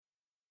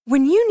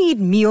When you need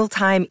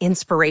mealtime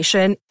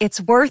inspiration,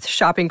 it's worth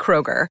shopping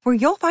Kroger, where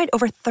you'll find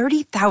over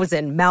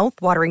 30,000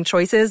 mouth-watering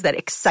choices that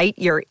excite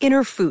your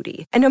inner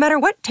foodie. And no matter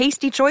what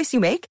tasty choice you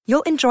make,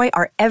 you'll enjoy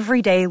our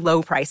everyday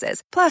low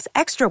prices, plus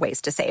extra ways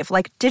to save,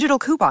 like digital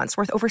coupons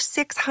worth over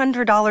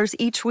 $600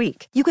 each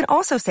week. You can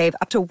also save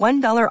up to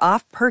 $1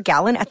 off per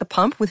gallon at the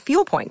pump with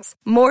fuel points.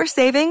 More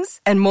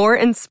savings and more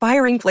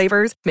inspiring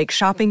flavors make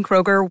shopping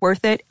Kroger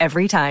worth it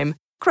every time.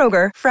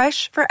 Kroger,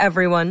 fresh for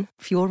everyone.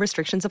 Fuel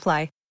restrictions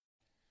apply.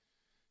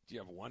 Do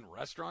you have one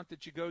restaurant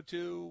that you go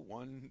to?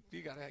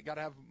 You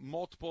gotta have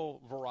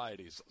multiple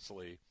varieties,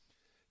 Slee.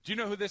 Do you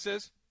know who this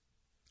is?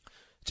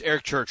 It's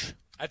Eric Church.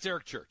 That's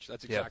Eric Church.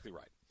 That's exactly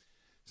right.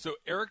 So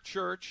Eric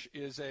Church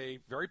is a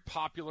very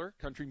popular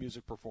country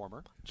music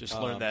performer. Just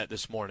learned that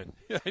this morning.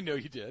 I know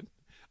you did.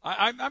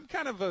 I'm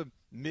kind of a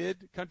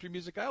mid-country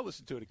music guy. I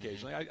listen to it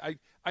occasionally.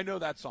 I know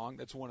that song.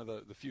 That's one of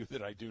the few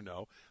that I do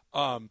know.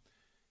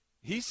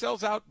 He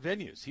sells out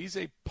venues. He's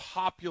a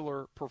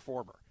popular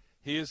performer.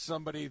 He is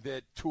somebody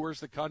that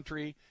tours the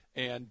country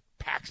and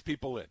packs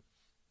people in.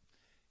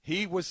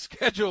 He was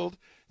scheduled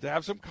to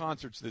have some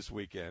concerts this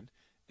weekend,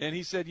 and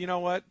he said, you know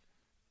what?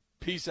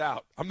 Peace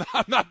out. I'm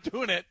not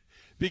doing it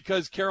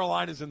because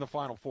Carolina's in the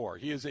Final Four.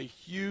 He is a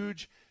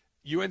huge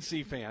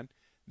UNC fan.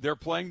 They're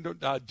playing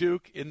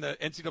Duke in the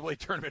NCAA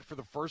tournament for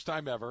the first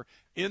time ever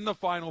in the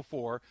Final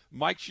Four.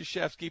 Mike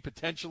Krzyzewski,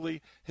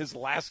 potentially his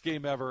last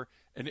game ever,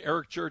 and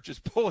Eric Church is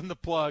pulling the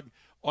plug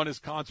on his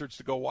concerts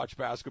to go watch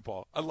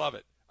basketball. I love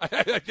it.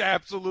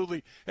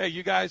 Absolutely. Hey,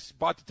 you guys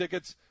bought the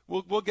tickets.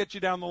 We'll get you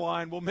down the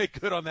line. We'll make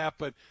good on that,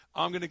 but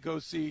I'm going to go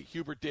see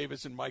Hubert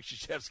Davis and Mike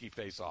Krzyzewski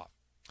face off.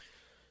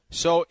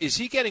 So is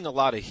he getting a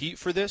lot of heat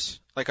for this?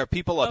 Like, are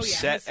people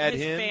upset at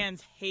him? His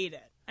fans hate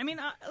it. I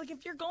mean,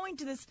 if you're going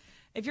to this,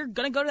 if you're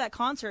going to go to that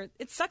concert,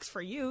 it sucks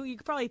for you. You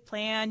could probably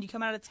plan. You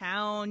come out of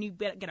town. You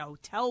get a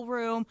hotel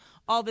room,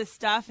 all this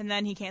stuff, and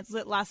then he cancels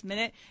it last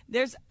minute.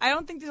 I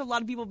don't think there's a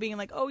lot of people being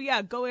like, oh,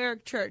 yeah, go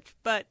Eric Church.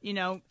 But,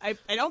 I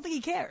don't think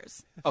he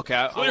cares.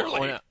 Okay.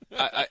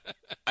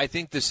 I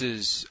think this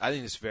is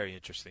very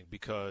interesting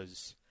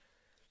because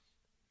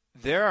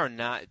there are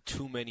not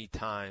too many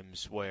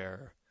times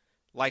where,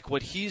 like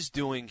what he's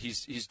doing,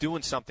 he's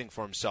doing something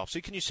for himself. So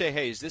can you say,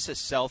 hey, is this a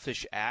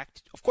selfish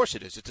act? Of course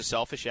it is. It's a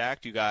selfish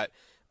act. You got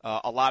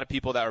a lot of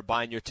people that are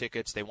buying your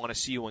tickets. They want to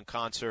see you in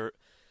concert.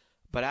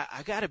 But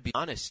I got to be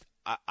honest.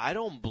 I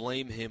don't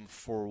blame him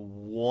for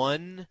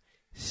 1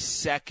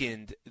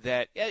 second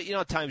that,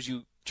 at times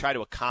you try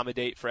to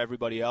accommodate for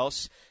everybody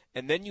else,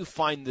 and then you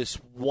find this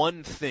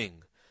one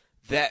thing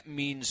that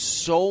means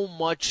so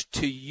much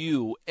to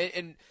you.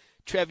 And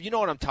Trev, you know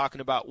what I'm talking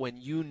about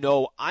when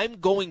I'm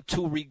going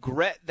to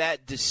regret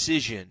that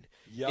decision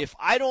if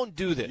I don't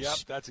do this. Yep,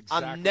 that's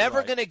exactly I'm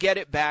never going to get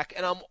it back,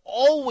 and I'm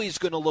always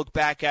going to look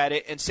back at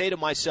it and say to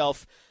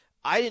myself,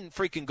 I didn't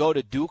freaking go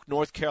to Duke,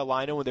 North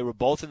Carolina when they were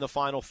both in the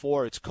Final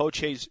Four. It's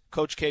Coach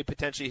K,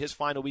 potentially his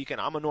final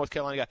weekend. I'm a North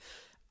Carolina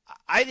guy.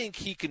 I think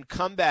he can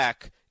come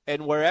back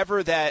and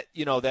wherever that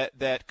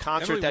that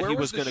concert Emily, that he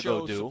was going to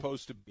go do.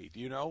 Supposed to be?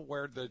 Do you know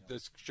where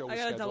this show was scheduled? I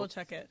got to double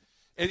check it.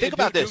 Think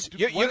about this.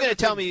 You're going to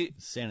tell me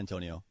San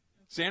Antonio.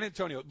 San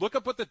Antonio. Look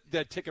up what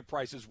the ticket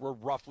prices were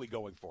roughly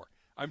going for.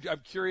 I'm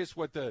curious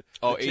what the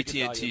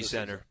AT&T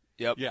Center.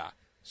 Yep. Yeah.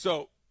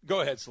 So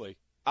go ahead, Slee.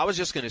 I was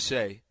just going to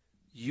say,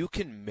 you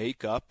can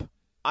make up.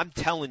 I'm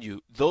telling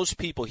you, those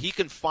people, he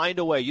can find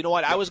a way. You know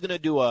what? I was going to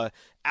do a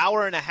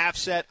hour and a half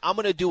set. I'm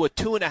going to do a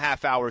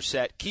 2.5 hour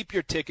set. Keep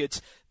your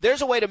tickets.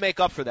 There's a way to make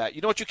up for that.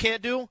 You know what you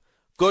can't do?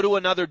 Go to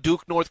another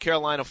Duke, North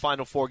Carolina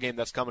Final Four game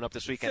that's coming up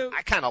this weekend. So,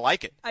 I kind of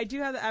like it. I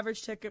do have the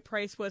average ticket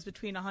price was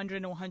between $100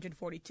 and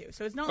 $142.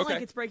 So it's not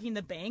like it's breaking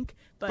the bank.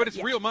 But it's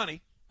real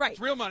money. Right.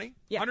 It's real money.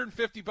 Yeah.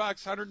 $150,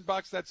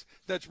 $100,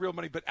 that's real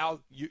money. But,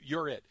 Al,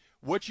 you're it.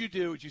 What you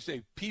do is you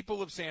say,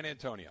 people of San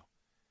Antonio,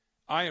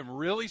 I am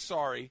really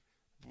sorry,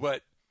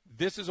 but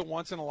this is a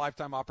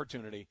once-in-a-lifetime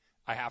opportunity.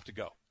 I have to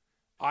go.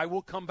 I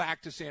will come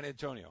back to San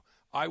Antonio.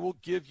 I will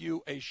give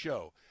you a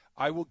show.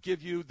 I will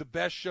give you the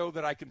best show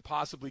that I can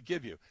possibly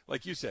give you.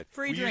 Like you said,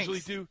 free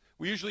drinks.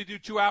 We usually do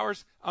 2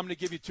 hours. I'm going to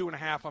give you 2.5.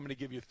 I'm going to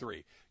give you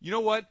 3. You know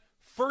what?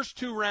 First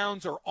 2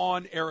 rounds are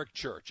on Eric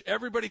Church.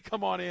 Everybody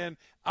come on in.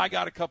 I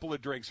got a couple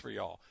of drinks for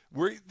y'all.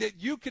 That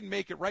you can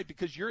make it right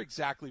because you're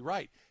exactly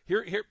right.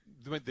 Here,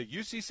 the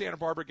UC Santa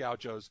Barbara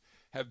Gauchos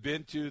have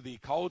been to the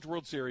College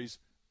World Series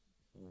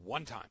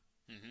one time.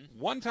 Mm-hmm.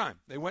 One time.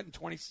 They went in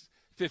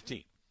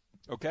 2015.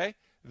 Okay?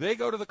 They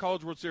go to the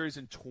College World Series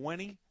in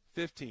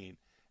 2015.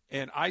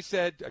 And I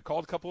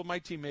called a couple of my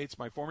teammates,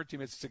 my former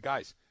teammates, and said,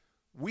 guys,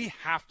 we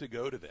have to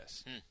go to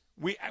this.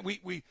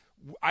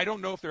 I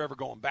don't know if they're ever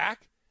going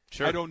back.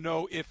 Sure. I don't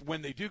know if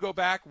when they do go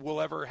back, we'll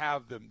ever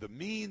have the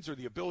means or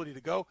the ability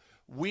to go.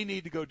 We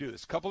need to go do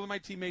this. A couple of my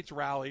teammates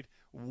rallied.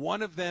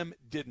 One of them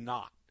did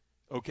not.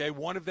 Okay,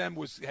 one of them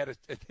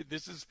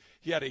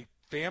he had a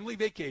family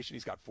vacation.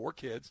 He's got 4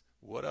 kids.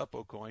 What up,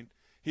 O'Coin?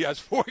 He has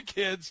 4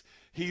 kids.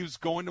 He was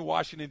going to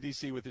Washington,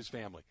 D.C. with his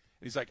family.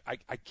 And he's like,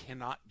 I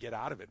cannot get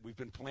out of it. We've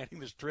been planning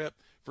this trip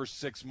for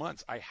 6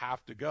 months. I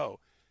have to go.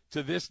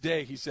 To this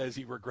day, he says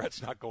he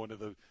regrets not going to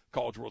the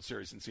College World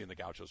Series and seeing the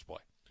Gauchos play.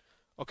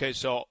 Okay,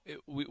 so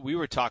we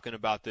were talking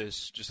about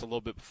this just a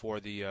little bit before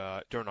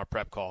during our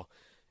prep call,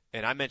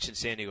 and I mentioned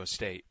San Diego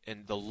State,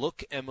 and the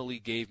look Emily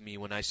gave me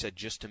when I said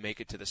just to make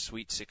it to the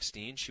Sweet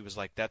 16, she was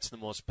like, "That's the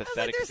most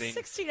pathetic thing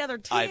 16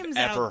 other I've teams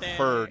ever out there.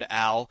 heard,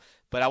 Al."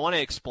 But I want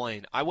to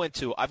explain.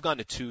 I've gone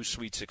to 2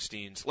 Sweet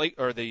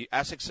 16s. The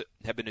Aztecs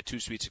have been to 2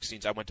 Sweet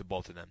 16s. I went to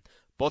both of them.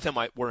 Both of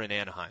them were in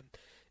Anaheim.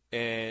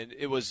 And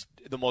it was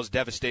the most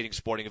devastating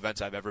sporting events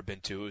I've ever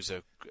been to. It was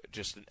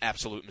just an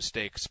absolute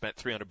mistake. Spent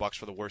 $300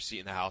 for the worst seat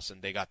in the house,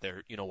 and they got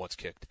their what's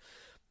kicked.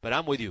 But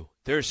I'm with you.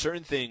 There are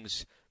certain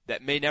things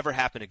that may never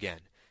happen again.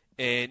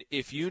 And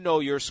if you know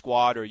your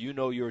squad or you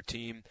know your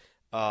team,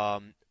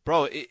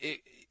 bro,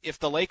 if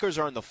the Lakers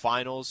are in the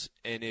finals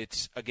and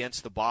it's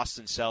against the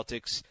Boston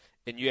Celtics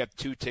and you have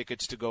 2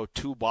 tickets to go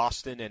to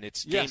Boston and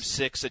it's Game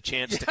 6, a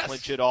chance to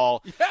clinch it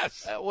all,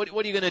 what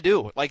are you going to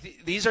do?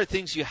 Like, these are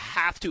things you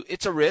have to –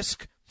 it's a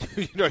risk.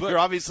 You're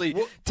obviously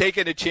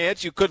taking a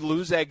chance. You could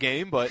lose that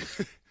game, but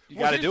you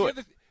got to do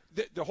it.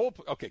 The whole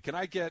 – okay, can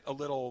I get a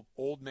little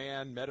old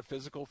man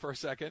metaphysical for a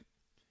second?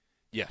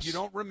 Yes. You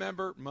don't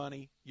remember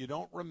money. You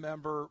don't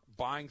remember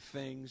buying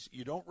things.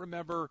 You don't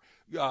remember,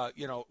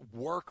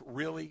 work,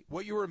 really.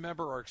 What you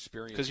remember are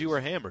experiences. Because you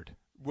were hammered.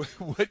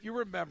 What you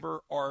remember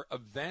are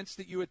events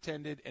that you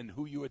attended and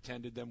who you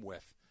attended them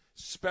with.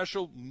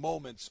 Special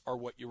moments are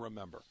what you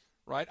remember,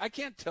 right? I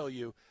can't tell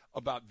you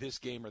about this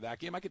game or that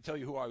game. I can tell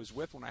you who I was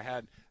with when I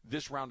had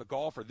this round of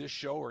golf or this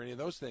show or any of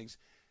those things.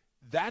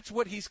 That's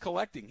what he's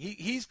collecting.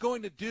 He's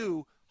going to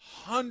do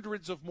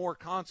hundreds of more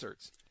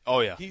concerts. Oh,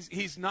 yeah.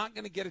 He's not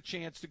going to get a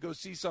chance to go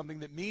see something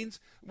that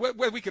means –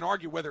 we can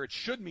argue whether it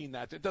should mean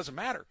that. It doesn't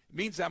matter. It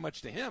means that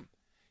much to him.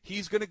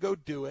 He's going to go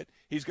do it.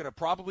 He's going to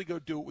probably go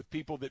do it with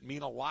people that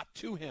mean a lot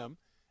to him.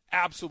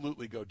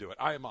 Absolutely go do it.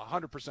 I am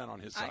 100%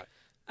 on his side.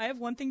 I have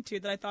one thing, too,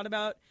 that I thought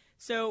about.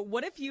 So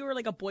what if you were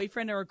like a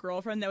boyfriend or a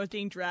girlfriend that was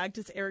being dragged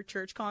to this Eric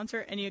Church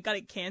concert and you got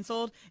it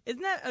canceled?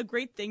 Isn't that a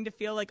great thing to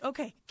feel like,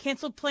 okay,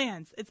 canceled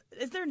plans?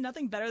 Is there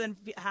nothing better than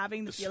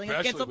having the feeling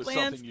of canceled with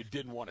plans? Something you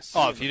didn't want to see.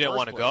 Oh, if you didn't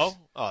want to go?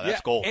 Oh,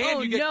 that's gold.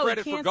 And you get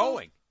credit for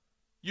going.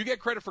 You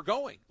get credit for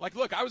going. Like,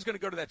 look, I was going to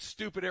go to that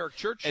stupid Eric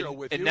Church show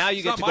with you. And now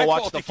you get to go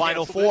watch the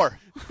Final Four.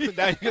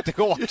 Now you get to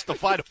go watch the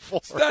Final Four.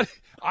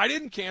 I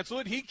didn't cancel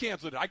it. He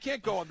canceled it. I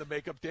can't go on the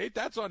makeup date.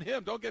 That's on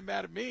him. Don't get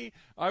mad at me.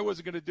 I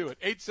wasn't going to do it.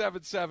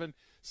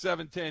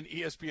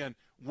 877-710-ESPN.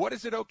 What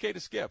is it okay to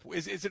skip?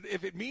 Is it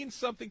if it means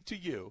something to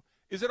you,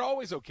 is it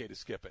always okay to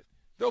skip it?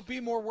 There'll be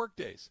more work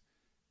days.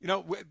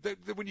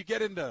 When you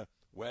get into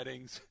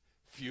weddings,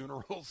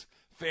 funerals,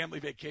 family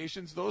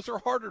vacations, those are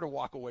harder to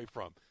walk away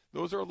from.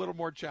 Those are a little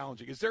more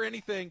challenging. Is there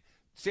anything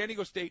 – San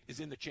Diego State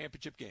is in the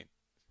championship game.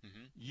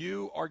 Mm-hmm.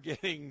 You are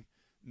getting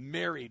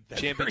married that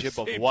championship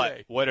very of same what?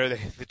 day. What are they?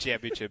 The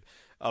championship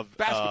of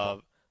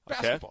basketball. Okay.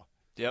 Basketball.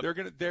 Yep.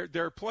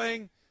 They're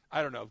playing –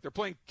 I don't know. They're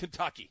playing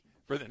Kentucky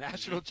for the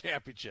national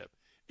championship.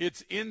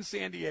 It's in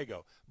San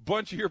Diego.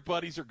 Bunch of your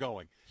buddies are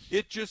going.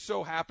 It just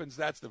so happens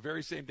that's the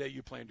very same day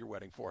you planned your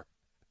wedding for.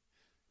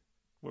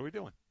 What are we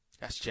doing?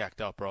 That's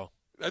jacked up, bro.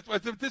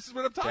 This is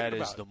what I'm talking about.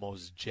 That is the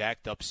most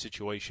jacked up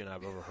situation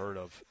I've ever heard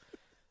of.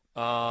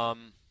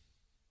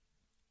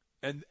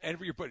 And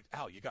everybody,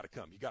 Al, you got to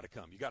come. You got to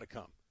come. You got to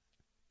come.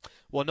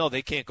 Well, no,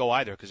 they can't go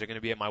either because they're going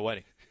to be at my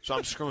wedding. So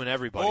I'm screwing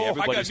everybody. Oh,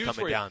 Everybody's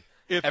coming down.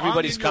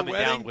 Everybody's coming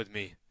down with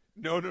me.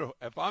 No.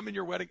 If I'm in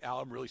your wedding,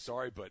 Al, I'm really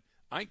sorry, but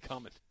I ain't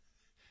coming.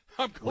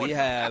 I'm going to the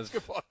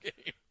basketball game.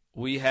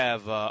 We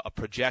have a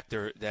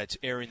projector that's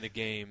airing the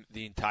game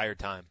the entire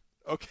time.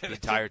 Okay. The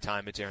entire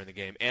time it's airing the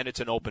game, and it's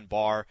an open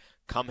bar.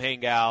 Come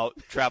hang out,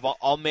 travel.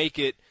 I'll make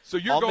it. So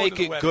you're I'll going make to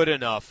the it wedding. good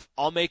enough.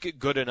 I'll make it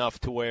good enough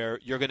to where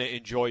you're going to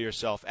enjoy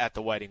yourself at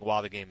the wedding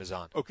while the game is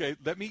on. Okay.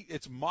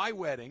 It's my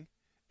wedding,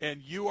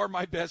 and you are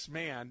my best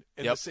man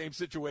in the same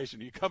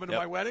situation. Are you coming to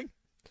my wedding?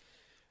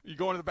 Are you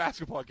going to the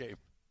basketball game?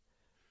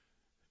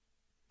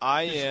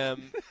 I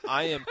am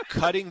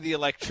cutting the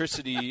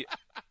electricity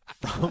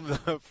from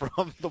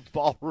the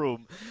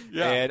ballroom,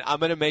 and I'm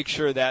going to make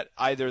sure that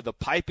either the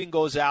piping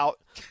goes out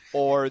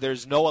or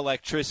there's no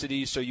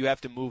electricity, so you have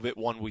to move it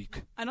 1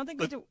 week. I don't think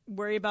we have to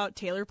worry about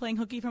Taylor playing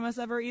hooky from us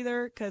ever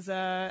either, because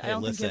I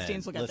don't think his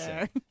teams will get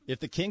there. If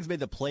the Kings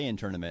made the play-in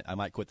tournament, I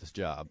might quit this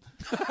job.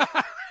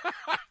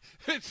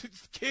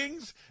 It's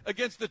Kings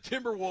against the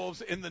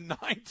Timberwolves in the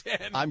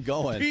 9-10. I'm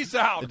going. Peace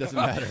out. It doesn't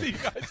matter. I'll see you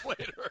guys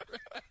later.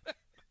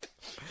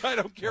 I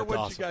don't care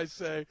what you guys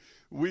say.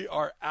 We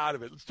are out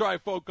of it. Let's try a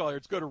phone call here.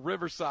 Let's go to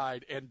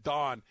Riverside and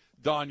Don.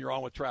 Don, you're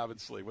on with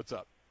Travis Lee. What's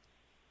up?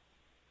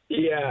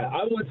 Yeah,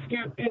 I would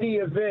skip any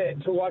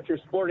event to watch your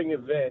sporting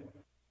event.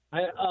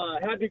 I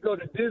had to go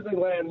to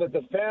Disneyland with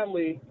the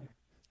family,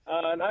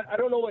 and I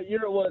don't know what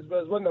year it was, but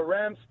it was when the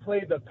Rams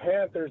played the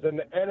Panthers in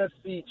the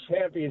NFC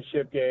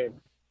Championship game,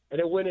 and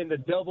it went into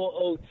double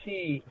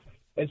OT,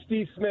 and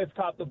Steve Smith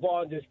caught the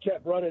ball and just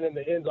kept running in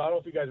the end zone. I don't know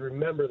if you guys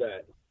remember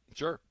that.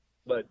 Sure.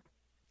 But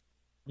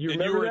you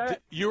remember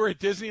that? You were at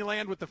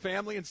Disneyland with the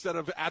family instead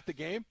of at the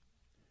game?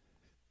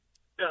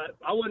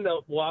 I wouldn't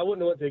have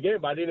went to the game,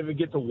 but I didn't even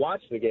get to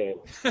watch the game.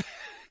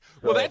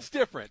 Well, that's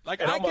different.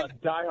 Like, I'm a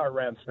diehard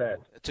Rams fan.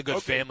 It's a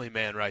good family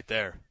man right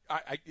there.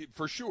 I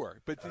for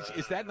sure. But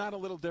is that not a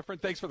little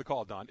different? Thanks for the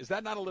call, Don. Is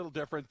that not a little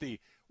different? The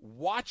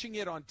watching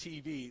it on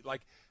TV,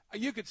 like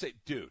you could say,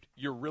 dude,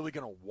 you're really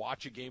going to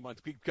watch a game on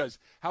TV? Because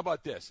how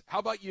about this? How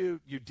about you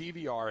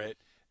DVR it,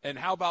 and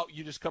how about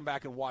you just come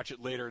back and watch it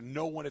later, and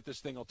no one at this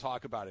thing will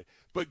talk about it.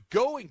 But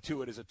going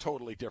to it is a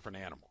totally different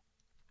animal.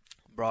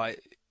 Bro,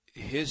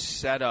 his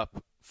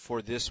setup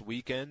for this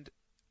weekend,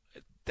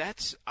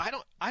 I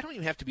don't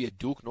even have to be a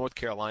Duke, North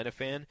Carolina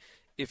fan.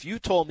 If you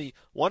told me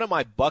one of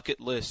my bucket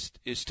list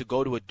is to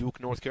go to a Duke,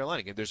 North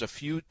Carolina game, there's a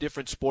few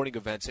different sporting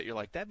events that you're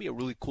like, that'd be a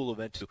really cool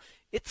event to.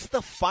 It's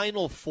the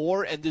Final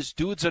Four, and this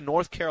dude's a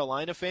North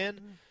Carolina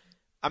fan.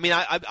 I mean,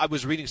 I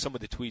was reading some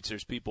of the tweets.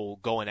 There's people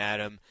going at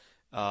him.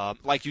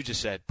 Like you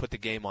just said, put the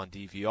game on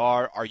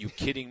DVR. Are you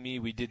kidding me?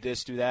 We did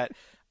this, do that.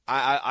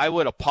 I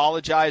would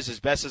apologize as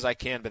best as I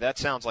can, but that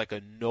sounds like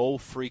a no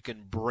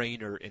freaking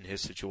brainer in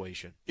his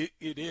situation. It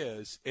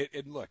is.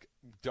 And look,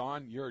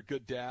 Don, you're a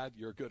good dad.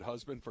 You're a good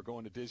husband for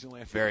going to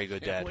Disneyland. Very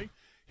good dad.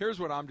 Here's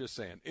what I'm just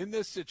saying. In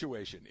this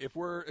situation, if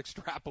we're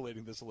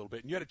extrapolating this a little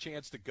bit and you had a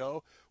chance to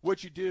go,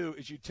 what you do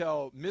is you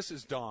tell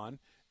Mrs. Don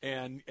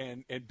and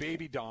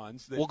baby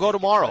Dons that we'll go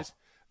tomorrow.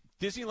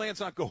 Disneyland's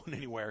not going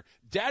anywhere.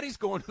 Daddy's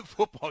going to the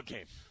football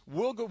game.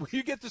 We'll go.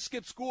 You get to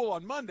skip school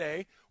on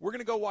Monday. We're going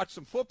to go watch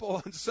some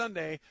football on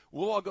Sunday.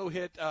 We'll all go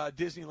hit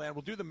Disneyland.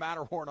 We'll do the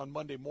Matterhorn on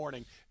Monday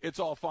morning. It's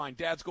all fine.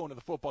 Dad's going to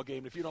the football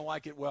game. If you don't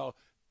like it, well,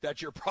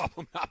 that's your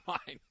problem, not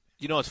mine.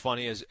 You know what's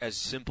funny? As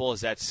simple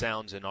as that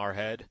sounds in our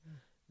head,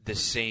 the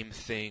same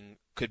thing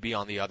could be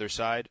on the other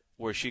side,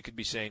 where she could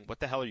be saying,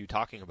 what the hell are you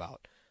talking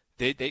about?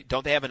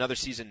 Don't they have another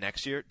season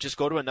next year? Just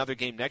go to another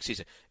game next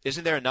season.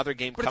 Isn't there another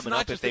game coming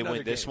up if they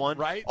win this one?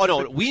 Right? Oh,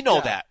 no, we know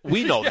that.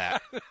 We know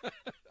that.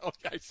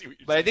 Okay, I see what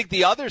you're But saying. I think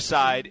the other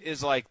side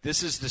is like,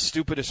 this is the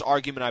stupidest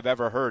argument I've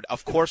ever heard.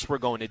 Of course we're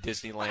going to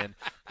Disneyland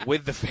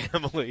with the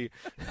family.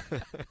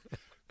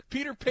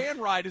 Peter Pan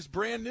ride is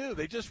brand new.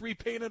 They just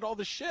repainted all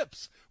the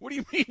ships. What do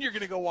you mean you're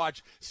going to go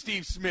watch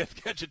Steve Smith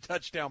catch a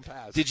touchdown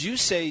pass? Did you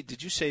say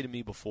to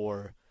me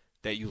before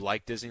that you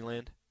like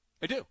Disneyland?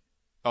 I do.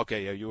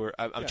 Okay, yeah, you were.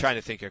 I'm trying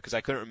to think here because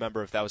I couldn't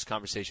remember if that was a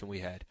conversation we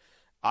had.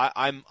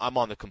 I'm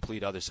on the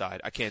complete other side.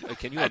 I can't.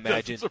 Can you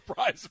imagine? Doesn't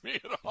surprise me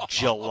at all.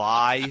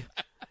 July,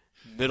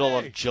 middle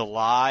of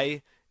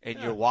July, and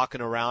you're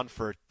walking around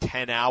for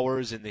 10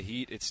 hours in the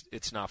heat.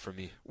 It's not for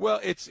me. Well,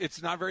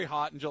 it's not very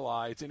hot in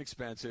July. It's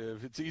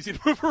inexpensive. It's easy to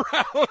move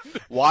around.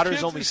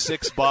 Water's only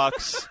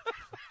 $6.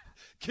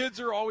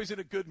 Kids are always in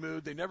a good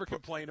mood. They never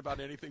complain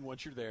about anything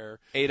once you're there.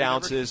 8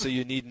 ounces, so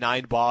you need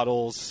 9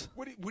 bottles.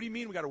 What do you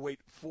mean we got to wait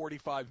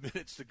 45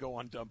 minutes to go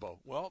on Dumbo?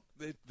 Well,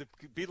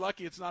 be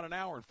lucky it's not an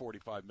hour and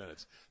 45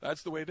 minutes.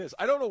 That's the way it is.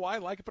 I don't know why I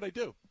like it, but I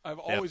do. I've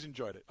always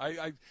enjoyed it.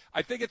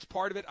 I think it's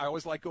part of it. I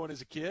always like going as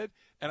a kid,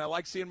 and I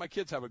like seeing my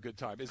kids have a good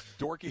time. As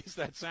dorky as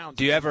that sounds.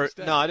 Do you ever –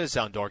 no, it does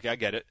sound dorky. I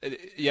get it.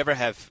 You ever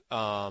have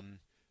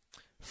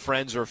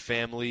friends or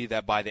family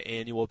that buy the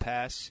annual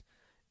pass,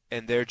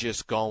 and they're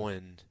just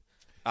going –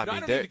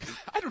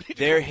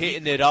 they're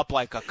hitting it up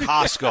like a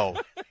Costco.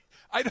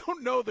 I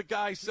don't know the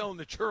guy selling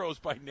the churros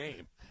by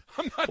name.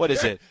 I'm not What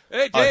is it?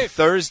 Hey, Dave. On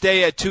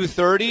Thursday at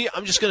 2:30,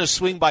 I'm just going to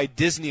swing by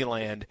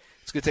Disneyland.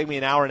 It's going to take me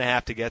an hour and a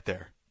half to get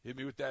there. Hit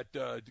me with that.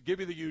 Give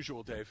me the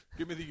usual, Dave.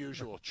 Give me the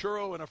usual.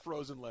 Churro and a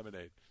frozen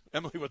lemonade.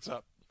 Emily, what's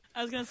up?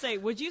 I was going to say,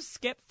 would you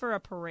skip for a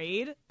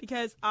parade?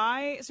 Because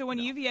when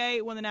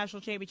UVA won the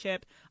national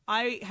championship,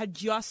 I had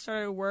just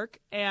started work,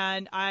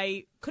 and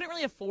I couldn't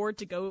really afford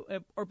to go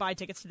or buy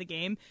tickets to the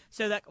game,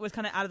 so that was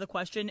kind of out of the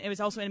question. It was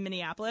also in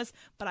Minneapolis,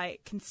 but I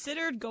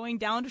considered going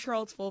down to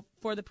Charlottesville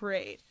for the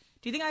parade.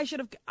 Do you think I should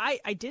have?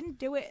 I didn't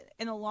do it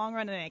in the long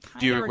run, and I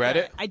kind of regret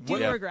it? I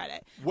do regret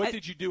it. What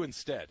did you do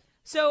instead?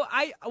 So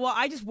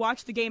I just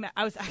watched the game.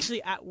 I was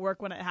actually at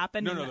work when it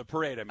happened. No, the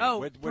parade. I mean,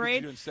 what did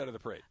you do instead of the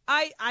parade?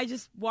 I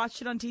just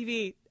watched it on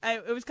TV.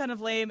 It was kind of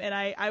lame, and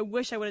I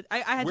wish I would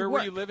have. I had Where to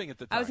work. were you living at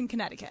the time? I was in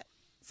Connecticut.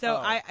 So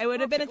I would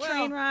have been a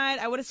train ride.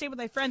 I would have stayed with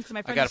my friends because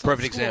my friends. I got a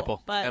perfect school,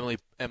 example. but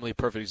Emily,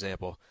 perfect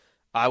example.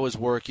 I was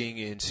working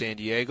in San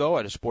Diego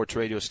at a sports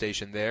radio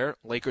station there.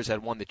 Lakers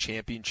had won the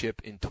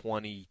championship in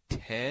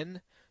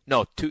 2010.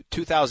 No,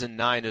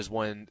 2009 is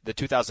when the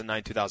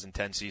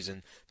 2009-2010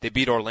 season they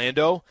beat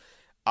Orlando.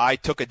 I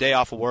took a day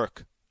off of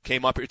work,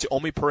 came up here. It's the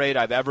only parade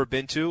I've ever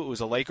been to. It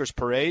was a Lakers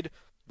parade,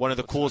 one of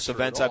the coolest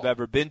events I've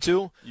ever been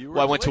to. Well,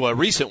 I went to a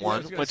recent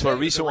one. Went to a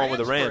recent one with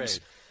the Rams.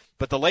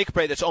 But the Lake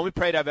Parade, that's the only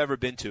parade I've ever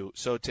been to.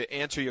 So to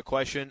answer your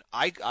question,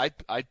 I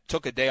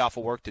took a day off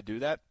of work to do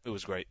that. It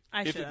was great.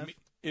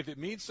 If it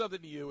means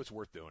something to you, it's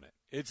worth doing it.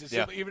 It's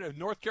simple, even a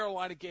North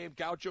Carolina game,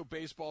 Gaucho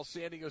baseball,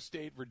 San Diego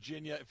State,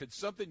 Virginia. If it's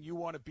something you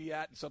want to be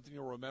at and something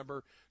you'll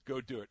remember,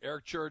 go do it.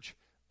 Eric Church,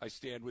 I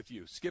stand with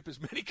you. Skip as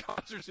many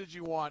concerts as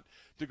you want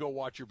to go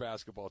watch your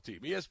basketball team.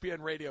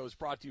 ESPN Radio is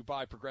brought to you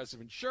by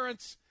Progressive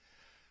Insurance.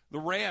 The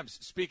Rams,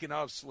 speaking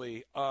of,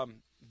 Slee,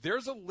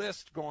 there's a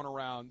list going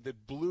around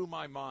that blew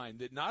my mind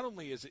that not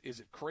only is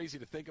it crazy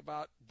to think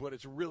about, but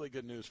it's really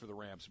good news for the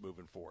Rams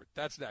moving forward.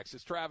 That's next.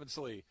 It's Travis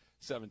Slee,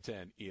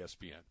 710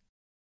 ESPN.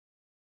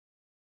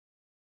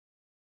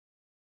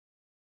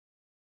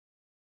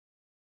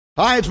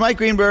 Hi, it's Mike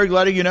Greenberg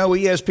letting you know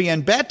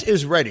ESPN Bet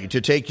is ready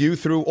to take you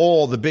through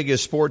all the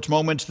biggest sports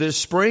moments this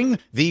spring.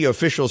 The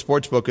official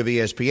sportsbook of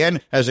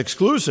ESPN has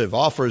exclusive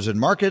offers and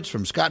markets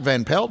from Scott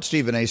Van Pelt,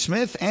 Stephen A.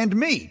 Smith, and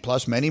me,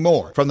 plus many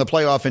more. From the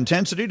playoff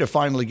intensity to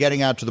finally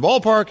getting out to the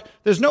ballpark,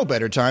 there's no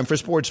better time for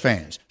sports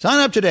fans. Sign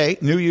up today.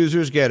 New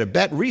users get a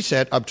bet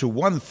reset up to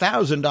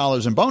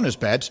 $1,000 in bonus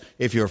bets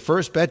if your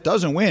first bet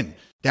doesn't win.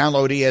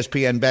 Download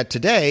ESPN Bet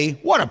today.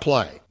 What a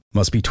play.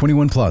 Must be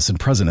 21 plus and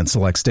present in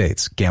select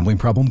states. Gambling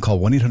problem? Call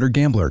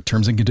 1-800-GAMBLER.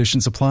 Terms and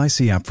conditions apply.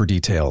 See app for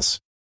details.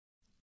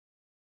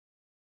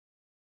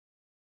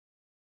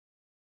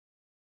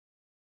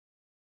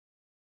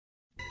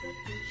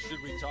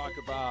 Should we talk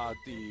about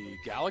the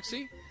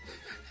Galaxy?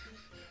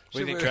 What do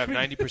you think, Trev?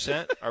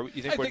 90%?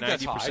 You think we're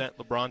 90%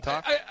 LeBron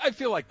talk? I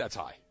feel like that's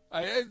high.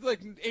 I like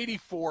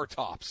 84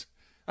 tops.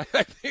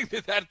 I think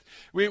that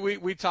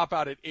we top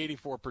out at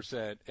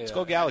 84%. Let's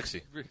go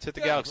Galaxy. Let's hit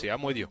the Galaxy.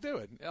 I'm with you. Do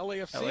it.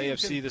 LAFC.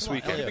 LAFC this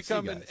weekend. It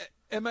become an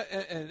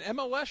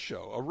MLS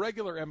show, a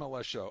regular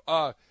MLS show.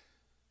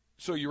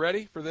 So you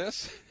ready for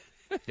this?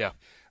 Yeah.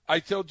 I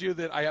told you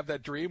that I have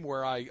that dream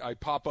where I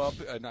pop up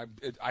and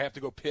I have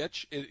to go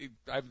pitch.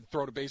 I haven't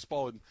thrown a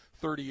baseball in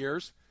 30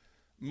 years.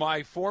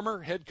 My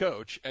former head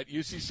coach at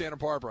UC Santa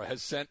Barbara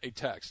has sent a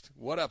text.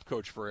 What up,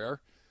 Coach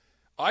Ferrer?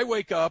 I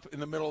wake up in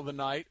the middle of the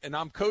night, and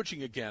I'm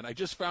coaching again. I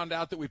just found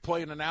out that we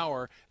play in an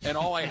hour, and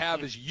all I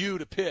have is you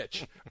to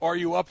pitch. Are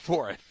you up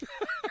for it?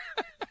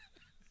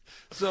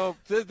 So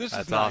this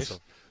is nice. Awesome.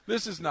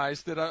 This is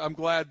nice. That I'm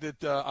glad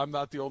that I'm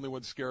not the only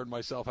one scaring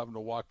myself having to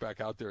walk back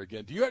out there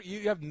again. Do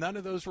you have none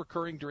of those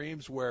recurring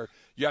dreams where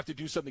you have to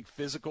do something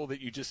physical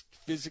that you just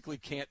physically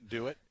can't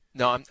do it?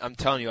 No, I'm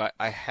telling you,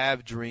 I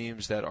have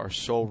dreams that are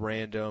so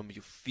random.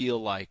 You feel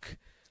like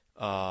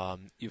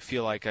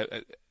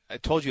I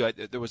told you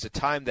there was a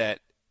time that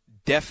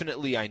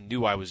definitely I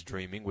knew I was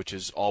dreaming, which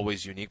is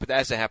always unique, but that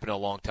hasn't happened in a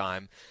long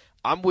time.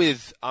 I'm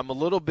a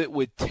little bit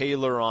with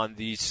Taylor on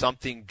the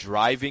something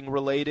driving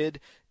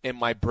related, and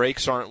my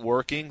brakes aren't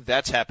working.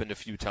 That's happened a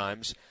few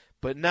times,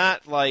 but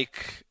not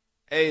like,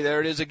 hey, there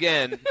it is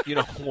again,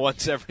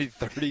 once every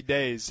 30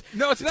 days.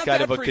 No, it's not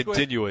kind that of a frequent.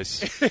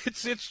 Continuous.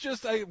 It's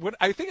just I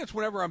think it's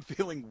whenever I'm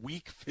feeling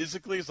weak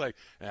physically. It's like,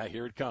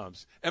 here it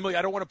comes. Emily,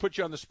 I don't want to put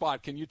you on the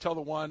spot. Can you tell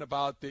the one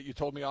about that you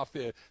told me off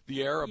the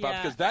air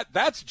about? Because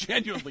that's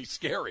genuinely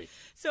scary.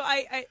 So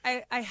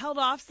I held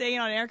off saying it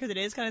on air because it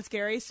is kind of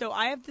scary. So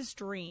I have this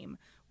dream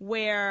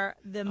where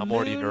the moon. I'm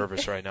already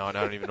nervous right now, and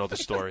I don't even know the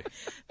story.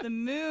 The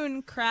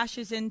moon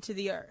crashes into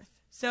the earth.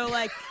 So,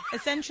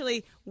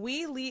 essentially,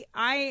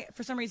 I,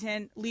 for some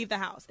reason, leave the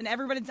house, and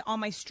everybody's on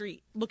my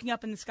street looking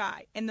up in the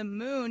sky, and the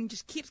moon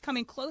just keeps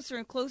coming closer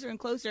and closer and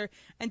closer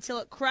until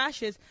it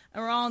crashes,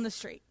 and we're all on the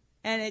street.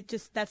 And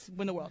that's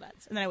when the world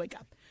ends, and then I wake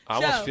up. I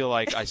almost feel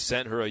like I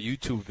sent her a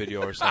YouTube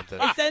video or something.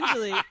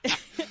 Essentially.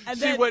 And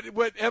See,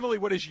 what Emily,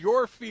 what is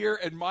your fear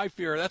and my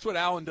fear? That's what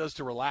Alan does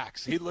to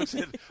relax. He looks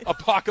at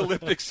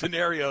apocalyptic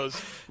scenarios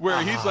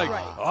where he's like,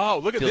 oh,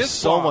 look at this.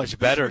 So much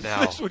better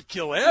now. This would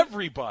kill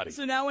everybody.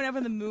 So now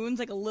whenever the moon's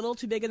a little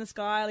too big in the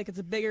sky, it's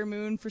a bigger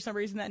moon for some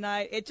reason that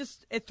night,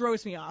 it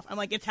throws me off. I'm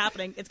like, it's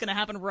happening. It's going to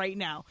happen right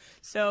now.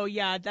 So,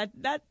 yeah,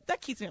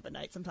 that keeps me up at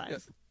night sometimes. Yeah.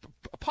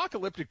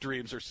 Apocalyptic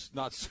dreams are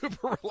not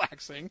super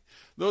relaxing.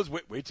 Those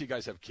wait till you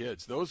guys have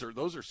kids. Those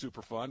are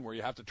super fun where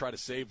you have to try to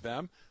save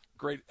them.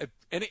 Great.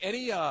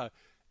 Any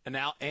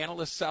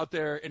analysts out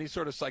there, any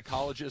sort of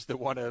psychologists that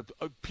want to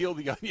peel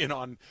the onion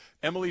on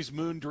Emily's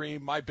moon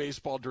dream, my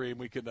baseball dream,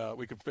 we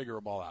can figure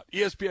them all out.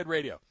 ESPN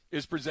Radio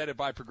is presented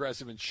by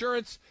Progressive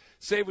Insurance.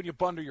 Save when you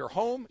bundle your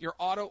home, your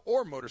auto,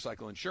 or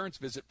motorcycle insurance.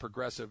 Visit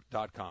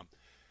Progressive.com.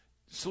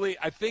 Slee,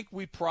 I think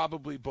we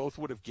probably both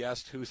would have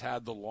guessed who's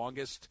had the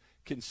longest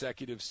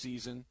consecutive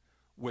season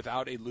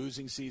without a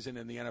losing season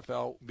in the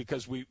NFL,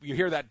 because you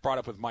hear that brought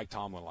up with Mike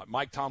Tomlin a lot.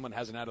 Mike Tomlin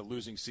hasn't had a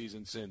losing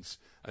season since,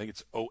 I think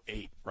it's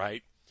 2008,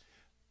 right?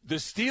 The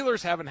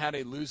Steelers haven't had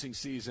a losing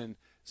season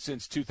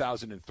since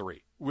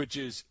 2003, which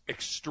is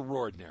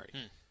extraordinary.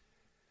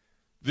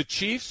 The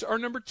Chiefs are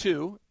number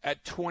 2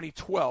 at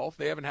 2012.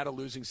 They haven't had a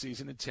losing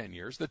season in 10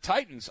 years. The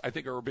Titans, I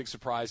think, are a big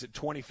surprise at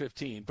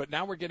 2015, but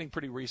now we're getting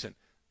pretty recent.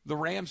 The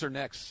Rams are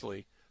next,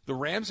 Slee. The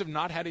Rams have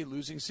not had a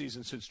losing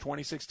season since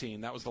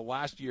 2016. That was the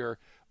last year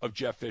of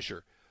Jeff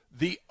Fisher.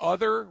 The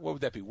other, what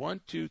would that be?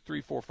 1, 2,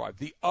 3, 4, 5.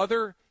 The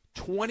other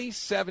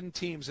 27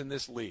 teams in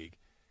this league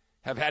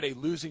have had a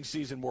losing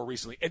season more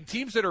recently, and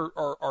teams that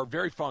are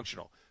very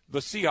functional. The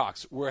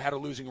Seahawks had a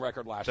losing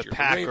record last year.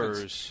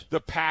 The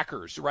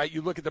Packers, right?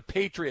 You look at the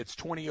Patriots,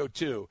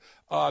 2002.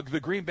 The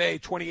Green Bay,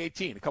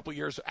 2018, a couple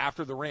years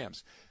after the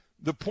Rams.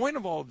 The point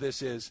of all of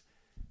this is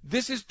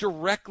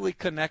directly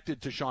connected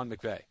to Sean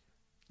McVay.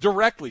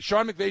 Directly.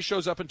 Sean McVay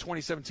shows up in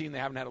 2017. They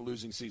haven't had a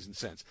losing season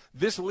since.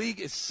 This league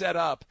is set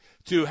up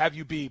to have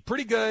you be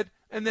pretty good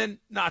and then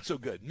not so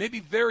good. Maybe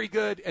very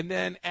good and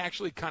then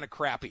actually kind of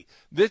crappy.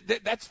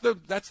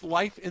 That's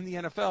life in the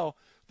NFL.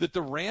 That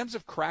the Rams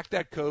have cracked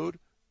that code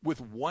with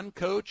one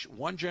coach,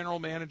 one general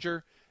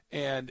manager,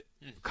 and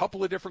a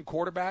couple of different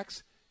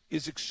quarterbacks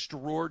is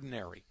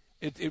extraordinary.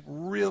 It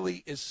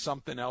really is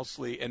something else,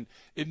 Lee, and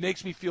it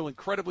makes me feel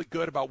incredibly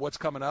good about what's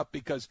coming up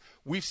because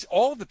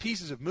all of the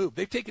pieces have moved.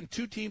 They've taken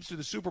two teams to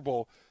the Super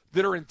Bowl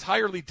that are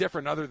entirely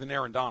different other than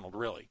Aaron Donald,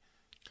 really.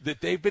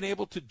 That they've been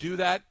able to do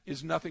that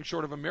is nothing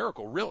short of a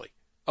miracle, really.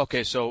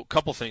 Okay, so a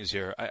couple things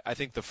here. I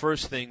think the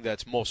first thing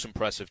that's most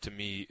impressive to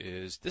me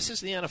is this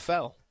is the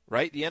NFL,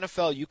 right? The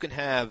NFL, you can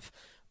have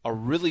a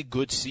really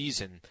good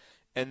season,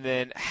 and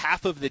then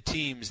half of the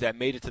teams that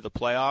made it to the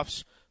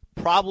playoffs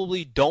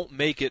probably don't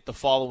make it the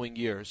following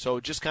year. So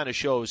it just kind of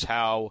shows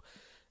how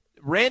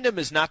random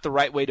is not the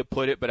right way to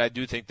put it, but I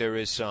do think there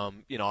is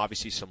some,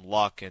 obviously some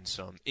luck and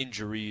some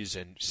injuries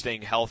and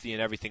staying healthy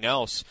and everything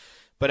else.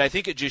 But I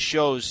think it just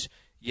shows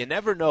you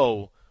never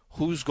know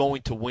who's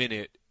going to win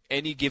it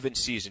any given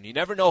season. You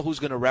never know who's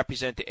going to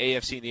represent the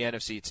AFC and the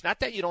NFC. It's not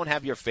that you don't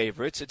have your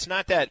favorites. It's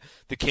not that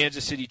the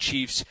Kansas City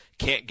Chiefs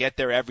can't get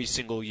there every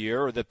single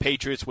year or the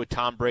Patriots with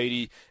Tom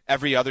Brady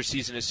every other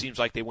season it seems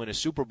like they win a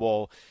Super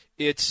Bowl.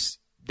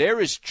 There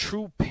is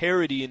true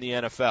parity in the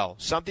NFL,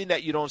 something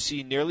that you don't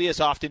see nearly as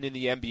often in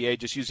the NBA.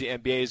 Just use the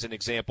NBA as an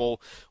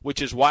example,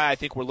 which is why I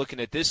think we're looking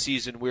at this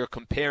season. We're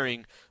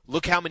comparing,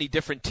 look how many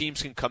different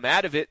teams can come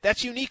out of it.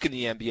 That's unique in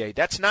the NBA.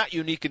 That's not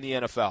unique in the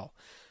NFL.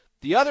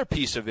 The other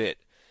piece of it,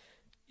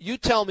 you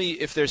tell me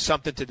if there's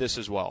something to this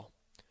as well.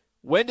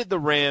 When did the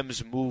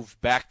Rams move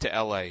back to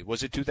L.A.?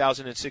 Was it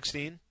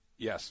 2016?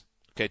 Yes.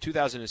 Okay,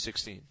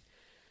 2016.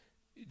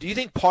 Do you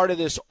think part of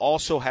this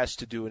also has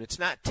to do, and it's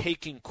not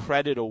taking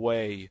credit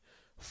away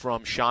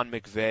from Sean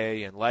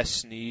McVay and Les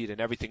Snead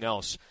and everything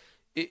else,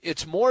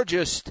 it's more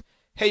just,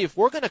 hey, if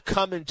we're going to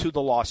come into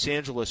the Los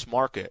Angeles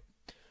market,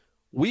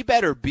 we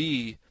better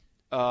be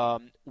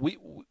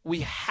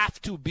we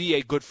have to be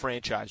a good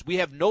franchise. We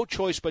have no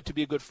choice but to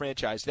be a good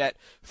franchise.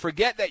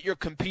 Forget that you're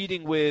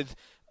competing with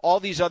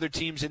all these other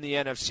teams in the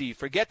NFC.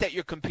 Forget that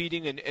you're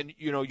competing and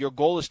your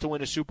goal is to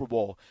win a Super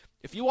Bowl.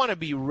 If you want to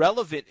be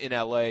relevant in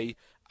LA,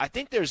 I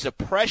think there's a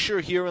pressure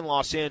here in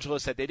Los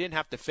Angeles that they didn't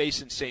have to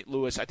face in St.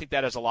 Louis. I think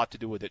that has a lot to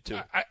do with it, too.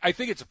 I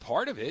think it's a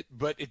part of it,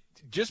 but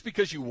just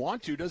because you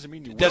want to doesn't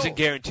mean you will. It doesn't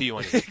guarantee you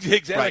anything.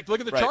 Exactly. Right.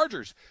 Look at the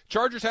Chargers.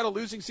 Chargers had a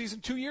losing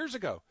season 2 years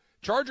ago.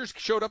 Chargers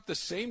showed up the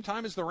same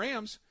time as the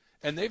Rams,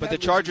 and they've. But the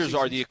Chargers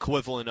are the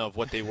equivalent of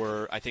what they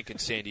were, I think, in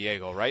San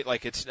Diego, right?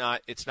 Like it's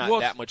not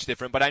that much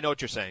different. But I know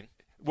what you're saying.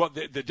 Well,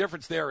 the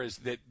difference there is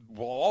that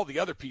all the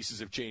other pieces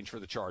have changed for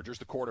the Chargers.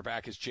 The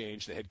quarterback has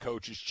changed. The head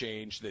coach has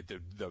changed.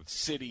 The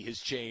city has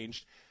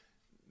changed.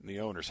 The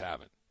owners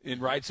haven't.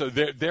 Right? So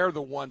they're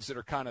the ones that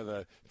are kind of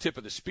the tip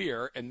of the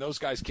spear, and those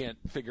guys can't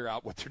figure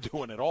out what they're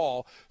doing at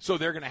all. So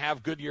they're going to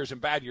have good years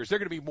and bad years. They're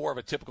going to be more of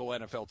a typical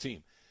NFL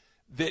team.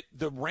 That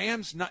the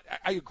Rams,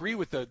 I agree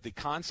with the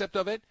concept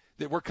of it,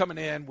 that we're coming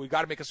in, we've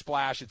got to make a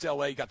splash. It's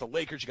L.A., you got the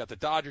Lakers, you got the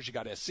Dodgers, you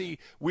got SC.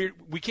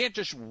 We can't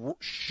just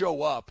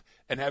show up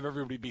and have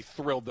everybody be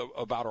thrilled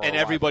about our and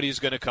everybody's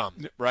going to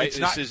come, right?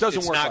 It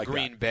doesn't work not like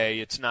Green that. Bay.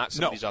 It's not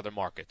some of these other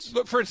markets.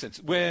 Look, for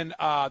instance, when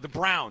the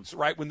Browns,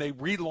 right, when they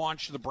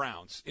relaunched the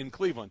Browns in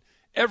Cleveland,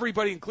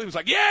 everybody in Cleveland's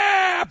like,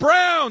 yeah,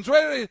 Browns.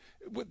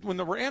 When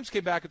the Rams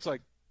came back, it's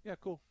like, yeah,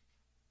 cool.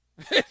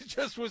 It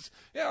just was,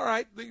 yeah, all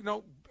right.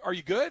 Are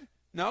you good?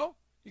 No?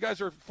 You guys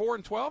are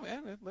 4-12? Yeah,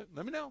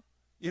 let me know.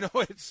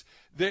 It's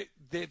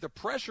the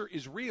pressure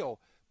is real,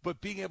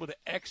 but being able to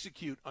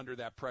execute under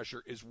that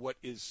pressure is what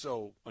is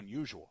so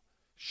unusual.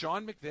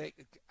 Sean McVay,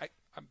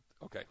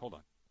 okay, hold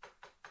on.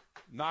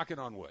 Knocking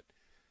on wood.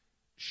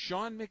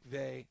 Sean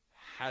McVay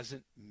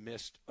hasn't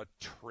missed a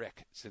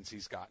trick since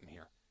he's gotten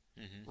here,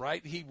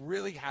 right? He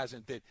really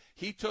hasn't. That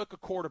he took a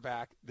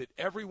quarterback that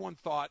everyone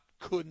thought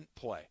couldn't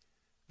play.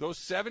 Those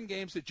 7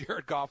 games that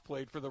Jared Goff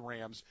played for the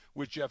Rams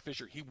with Jeff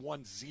Fisher, he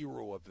won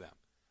 0 of them,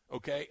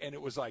 okay? And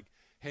it was like,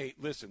 hey,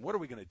 listen, what are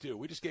we going to do?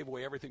 We just gave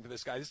away everything for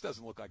this guy. This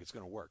doesn't look like it's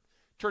going to work.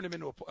 Turned him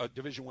into a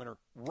division winner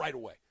right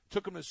away.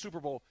 Took him to the Super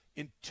Bowl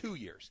in 2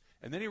 years.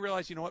 And then he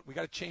realized, you know what, we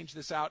got to change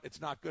this out.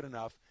 It's not good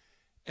enough.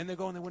 And they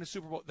go and they win a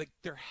Super Bowl. Like,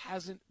 there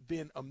hasn't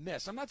been a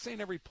miss. I'm not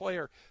saying every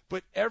player,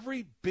 but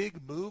every big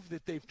move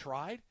that they've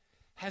tried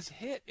has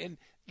hit. And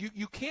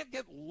you can't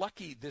get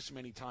lucky this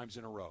many times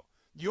in a row.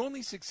 You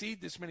only succeed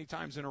this many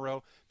times in a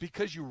row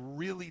because you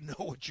really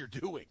know what you're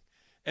doing.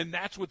 And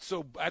that's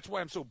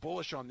why I'm so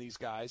bullish on these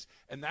guys,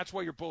 and that's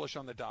why you're bullish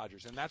on the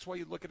Dodgers. And that's why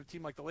you look at a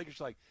team like the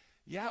Lakers like,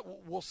 yeah,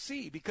 we'll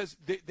see, because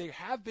there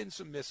have been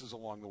some misses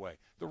along the way.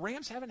 The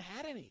Rams haven't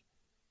had any.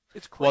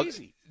 It's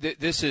crazy. Well,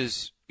 this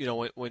is,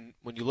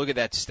 when you look at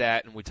that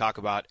stat and we talk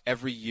about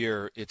every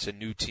year it's a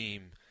new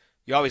team,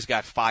 you always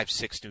got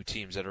 5-6 new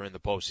teams that are in the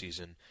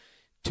postseason.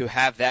 To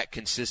have that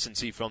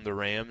consistency from the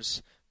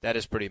Rams, that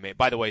is pretty amazing.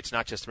 By the way, it's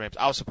not just the Rams.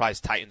 I was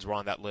surprised Titans were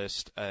on that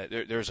list.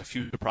 There's a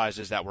few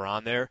surprises that were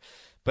on there.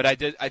 But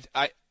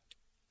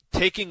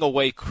taking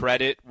away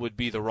credit would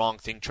be the wrong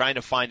thing. Trying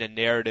to find a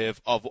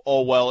narrative of,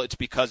 oh, well, it's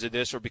because of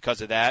this or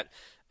because of that.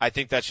 I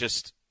think that's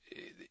just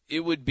 –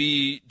 it would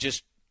be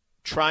just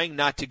trying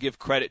not to give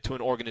credit to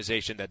an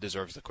organization that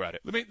deserves the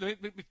credit.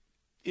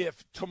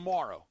 If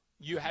tomorrow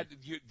you're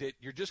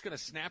just going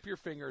to snap your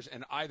fingers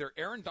and either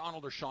Aaron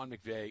Donald or Sean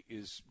McVay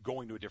is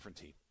going to a different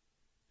team,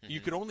 you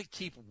can only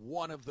keep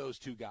one of those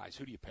two guys.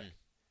 Who do you pick?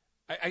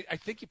 I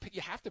think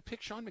you have to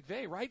pick Sean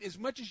McVay, right? As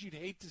much as you'd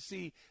hate to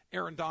see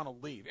Aaron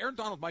Donald leave. Aaron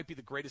Donald might be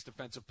the greatest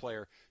defensive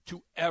player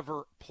to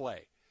ever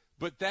play.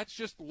 But that's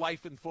just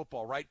life in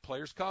football, right?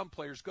 Players come,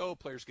 players go,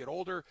 players get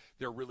older,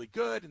 they're really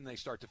good, and they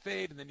start to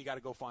fade, and then you got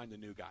to go find the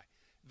new guy.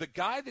 The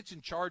guy that's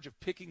in charge of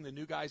picking the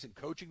new guys and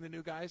coaching the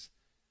new guys,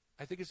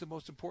 I think is the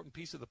most important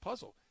piece of the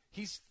puzzle.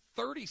 He's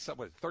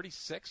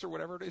 36 or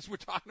whatever it is we're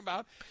talking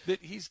about,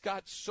 that he's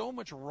got so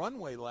much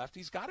runway left,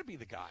 he's got to be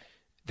the guy.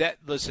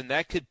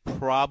 That could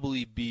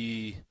probably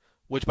be,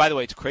 which, by the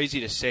way, it's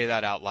crazy to say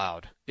that out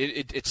loud.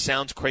 It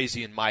sounds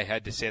crazy in my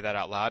head to say that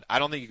out loud. I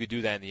don't think you could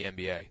do that in the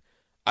NBA.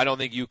 I don't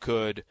think you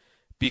could,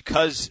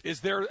 because –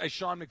 Is there a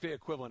Sean McVay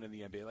equivalent in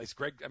the NBA? Like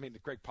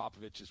Greg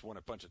Popovich has won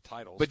a bunch of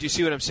titles. But do you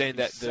see what I'm saying?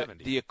 That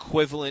the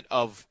equivalent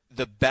of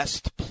the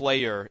best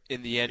player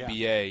in the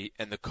NBA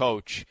and the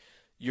coach,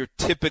 you're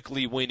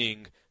typically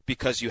winning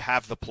because you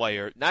have the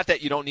player. Not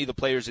that you don't need the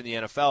players in the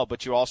NFL,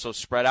 but you're also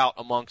spread out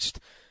amongst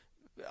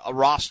a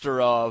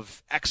roster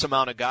of X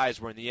amount of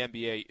guys, where in the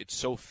NBA it's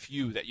so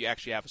few that you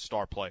actually have a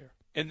star player.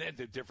 And then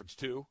the difference,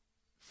 too,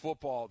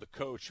 football, the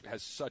coach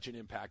has such an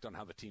impact on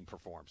how the team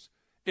performs.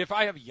 If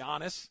I have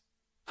Giannis,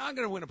 I'm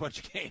going to win a bunch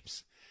of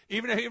games.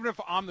 Even if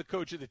I'm the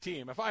coach of the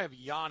team, if I have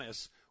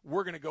Giannis,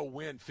 we're going to go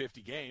win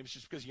 50 games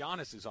just because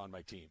Giannis is on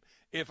my team.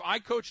 If I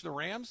coach the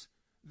Rams,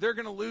 they're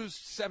going to lose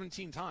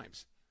 17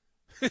 times.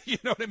 You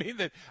know what I mean?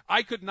 That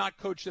I could not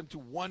coach them to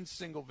one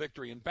single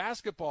victory. In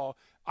basketball,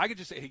 I could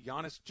just say, hey,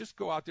 Giannis, just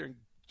go out there and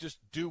just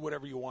do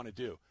whatever you want to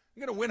do.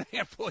 I'm going to win a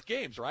handful of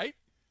games, right?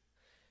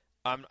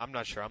 I'm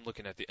not sure. I'm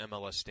looking at the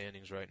MLS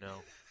standings right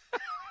now.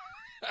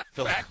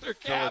 Factor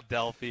cap.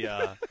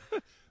 Philadelphia.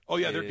 Oh,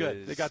 yeah, they're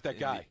good. They got that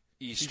guy.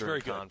 Eastern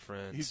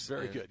Conference. He's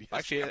very good. Yes.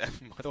 Actually,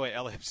 by the way,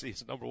 LAFC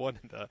is number one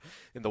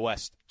in the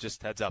West.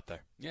 Just heads up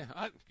there. Yeah,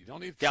 you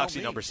don't need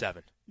Galaxy number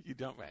 7. You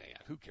don't. Man,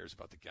 who cares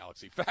about the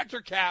Galaxy? Factor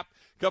cap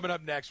coming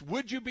up next.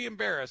 Would you be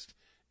embarrassed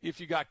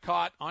if you got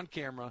caught on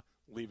camera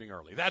leaving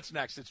early? That's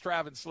next. It's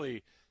Travis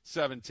Lee,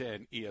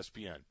 710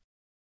 ESPN.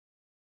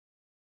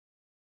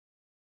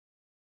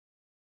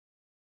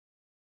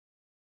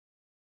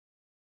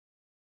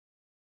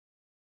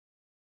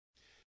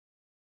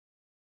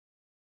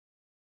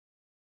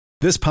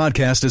 This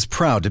podcast is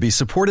proud to be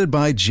supported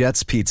by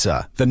Jets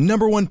Pizza, the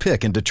 #1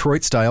 pick in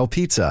Detroit-style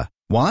pizza.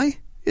 Why?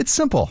 It's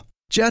simple.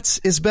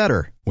 Jets is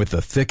better. With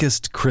the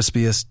thickest,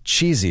 crispiest,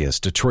 cheesiest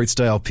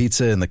Detroit-style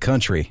pizza in the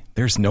country,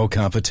 there's no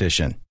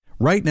competition.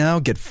 Right now,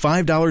 get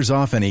 $5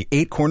 off any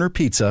 8-corner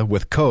pizza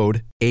with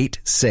code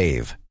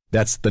 8SAVE.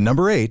 That's the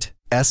number 8,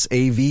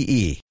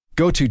 S-A-V-E.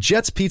 Go to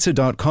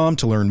jetspizza.com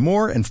to learn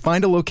more and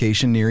find a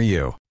location near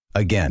you.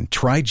 Again,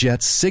 try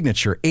Jet's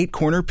signature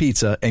 8-corner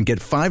pizza and get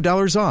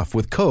 $5 off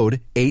with code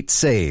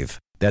 8SAVE.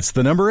 That's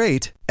the number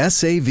 8,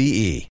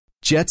 S-A-V-E.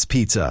 Jet's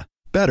Pizza.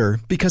 Better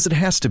because it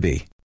has to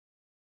be.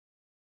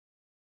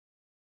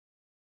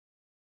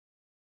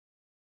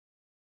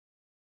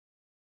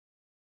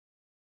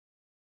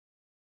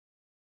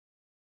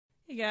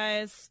 Hey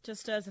guys,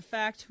 just as a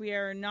fact, we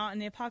are not in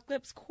the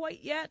apocalypse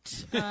quite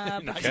yet.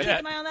 But Not just yet.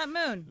 keep an eye on that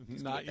moon.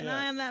 Just Not keep an yet.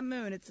 eye on that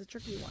moon. It's a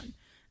tricky one.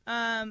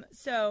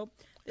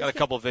 Got a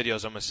couple of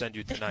videos I'm going to send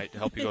you tonight to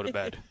help you go to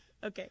bed.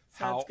 Okay.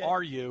 How Sounds good.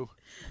 are you?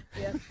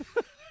 Yeah.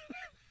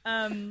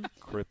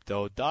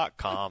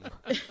 Crypto.com.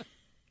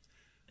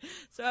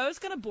 So I was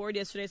kind of bored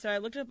yesterday, so I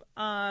looked up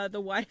the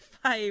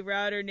Wi-Fi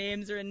router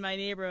names are in my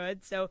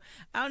neighborhood. So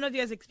I don't know if you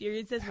guys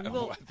experienced this. But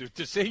people,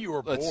 To say you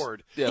were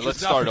bored. Let's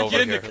start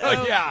over here.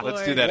 Yeah.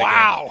 Let's do that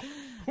Wow.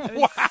 I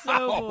was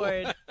so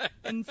bored.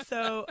 And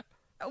so,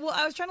 well,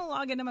 I was trying to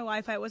log into my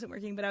Wi-Fi. It wasn't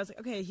working, but I was like,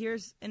 okay,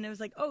 and it was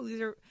like, oh,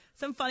 these are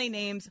some funny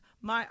names.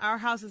 Our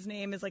house's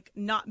name is like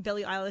not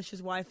Billie Eilish's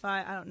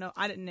Wi-Fi. I don't know.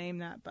 I didn't name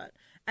that, but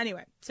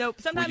anyway. So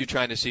sometimes. Were you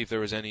trying to see if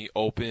there was any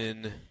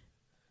open,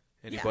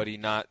 anybody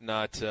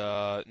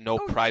no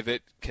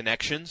private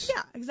connections?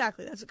 Yeah,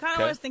 exactly. That's kind of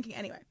what I was thinking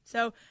anyway.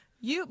 So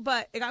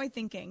but it got me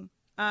thinking.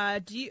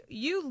 Do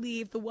you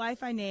leave the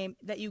Wi-Fi name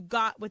that you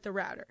got with the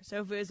router?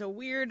 So if it was a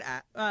weird,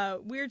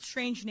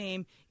 strange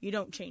name, you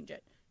don't change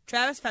it.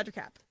 Travis, Factor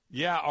Cap.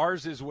 Yeah,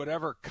 ours is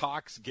whatever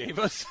Cox gave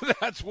us.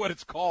 That's what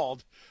it's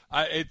called.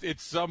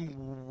 It's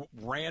some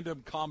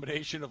random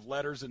combination of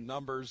letters and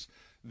numbers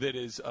that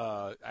is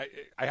I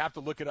have to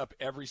look it up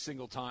every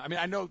single time. I mean,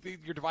 I know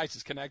your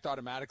devices connect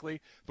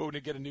automatically, but when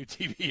you get a new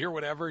TV or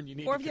whatever and you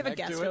need to connect to it. Or if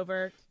you have a guest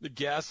over. The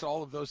guests,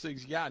 all of those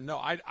things. Yeah, no,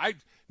 I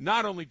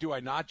not only do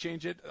I not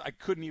change it, I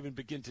couldn't even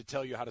begin to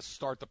tell you how to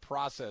start the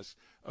process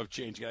of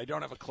changing it. I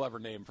don't have a clever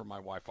name for my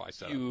Wi-Fi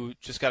setup. You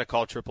just got to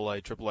call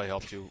AAA. AAA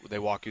helps you. They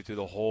walk you through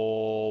the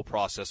whole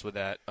process with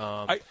that.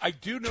 I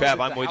do know Trav,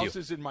 that I'm the with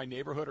houses in my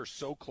neighborhood are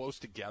so close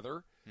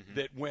together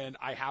that when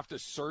I have to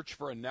search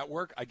for a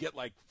network, I get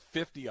like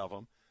 50 of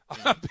them.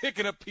 I'm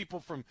picking up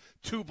people from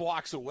 2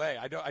 blocks away.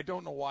 I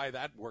don't know why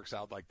that works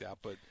out like that,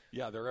 but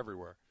yeah, they're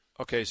everywhere.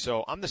 Okay,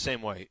 so I'm the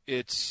same way.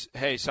 It's,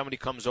 hey, somebody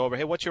comes over.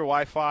 Hey, what's your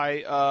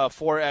Wi-Fi?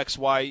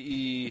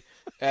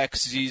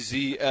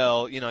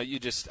 4XYEXZZL. You know,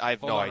 I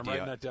have no idea. I'm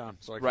writing that down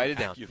so I can write it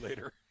hack down. you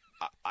later.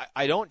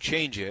 I don't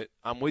change it.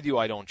 I'm with you.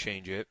 I don't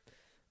change it.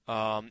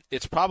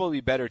 It's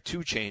probably better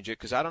to change it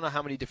because I don't know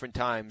how many different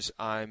times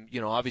I'm,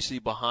 obviously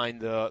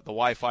behind the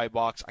Wi-Fi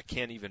box. I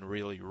can't even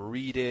really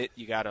read it.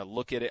 You got to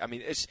look at it. I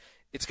mean, it's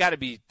got to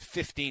be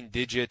 15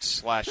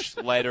 digits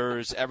 /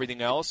 letters,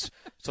 everything else.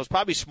 So it's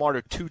probably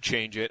smarter to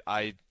change it.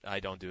 I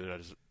don't do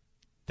it.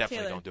 Definitely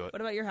Taylor, don't do it.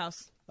 What about your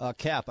house?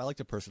 Cap, I like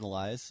to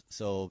personalize.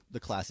 So the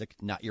classic,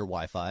 not your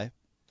Wi-Fi.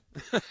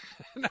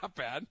 Not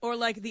bad. Or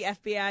like the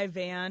FBI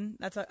van.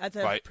 That's a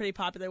Right. pretty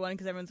popular one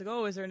because everyone's like,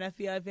 oh, is there an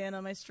FBI van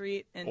on my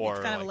street? And Or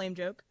it's kind of a like- lame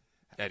joke.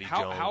 Eddie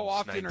How Jones,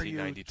 often are you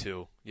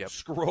 1992. Yep.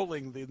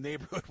 scrolling the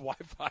neighborhood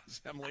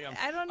Wi-Fi's, Emily?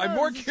 I don't know. I'm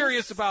more It's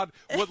curious just- about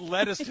what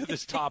led us to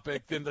this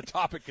topic than the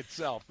topic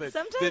itself.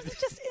 Sometimes it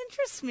just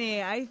interests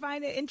me. I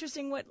find it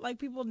interesting what like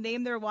people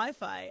name their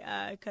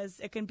Wi-Fi because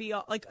it can be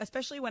like,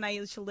 especially when I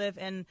used to live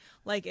in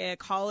like a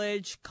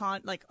college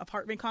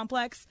apartment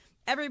complex.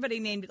 Everybody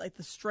named it like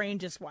the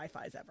strangest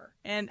Wi-Fi's ever,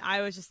 and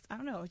I was just, I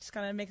don't know, it just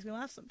kind of makes me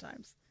laugh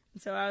sometimes.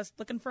 And so I was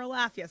looking for a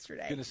laugh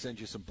yesterday. I'm going to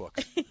send you some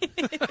books.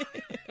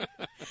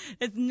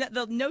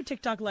 No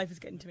TikTok life is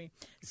getting to me.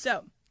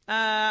 So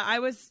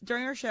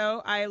during our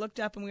show, I looked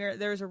up and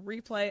there was a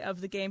replay of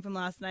the game from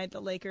last night,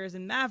 the Lakers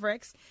and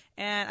Mavericks,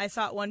 and I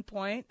saw at one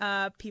point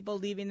people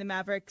leaving the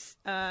Mavericks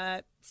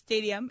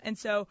stadium, and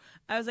so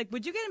I was like,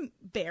 would you get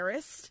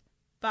embarrassed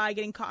by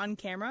getting caught on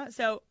camera?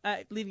 So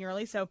leaving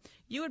early. So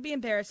you would be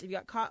embarrassed if you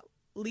got caught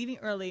leaving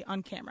early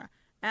on camera.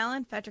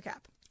 Alan, fetch your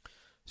cap.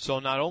 So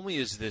not only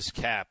is this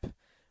cap,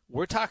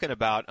 we're talking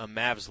about a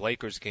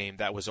Mavs-Lakers game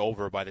that was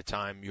over by the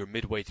time you're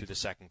midway through the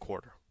second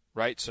quarter,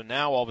 right? So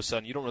now all of a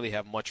sudden you don't really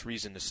have much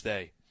reason to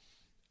stay.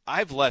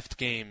 I've left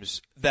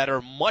games that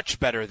are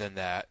much better than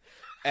that.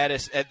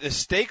 The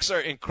stakes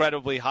are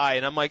incredibly high,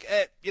 and I'm like,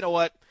 you know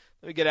what?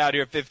 Let me get out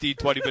here 15,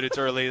 20 minutes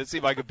early. Let's see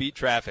if I can beat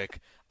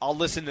traffic. I'll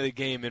listen to the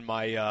game on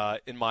my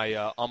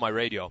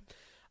radio.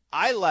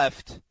 I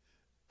left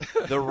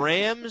the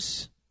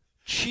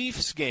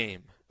Rams-Chiefs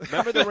game.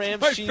 Remember the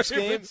Rams-Chiefs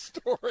game?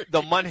 Story.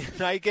 The Monday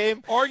night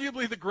game?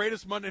 Arguably the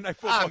greatest Monday Night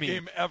Football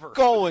game ever.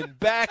 Going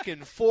back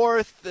and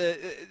forth.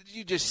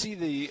 You just see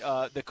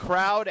the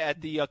crowd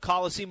at the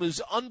Coliseum. It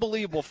was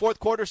unbelievable. Fourth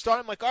quarter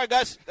started. I'm like, all right,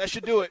 guys, that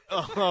should do it.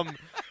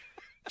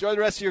 Enjoy the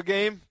rest of your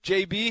game.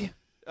 JB,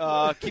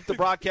 keep the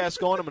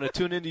broadcast going. I'm going to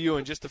tune into you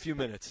in just a few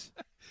minutes.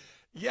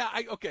 Yeah,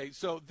 okay,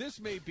 so this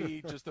may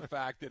be just the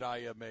fact that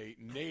I am a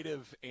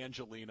native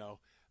Angelino,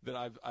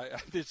 that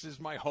this is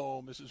my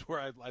home, this is where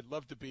I'd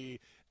love to be,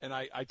 and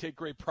I take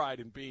great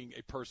pride in being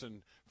a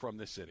person from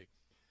this city.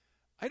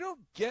 I don't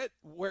get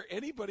where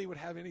anybody would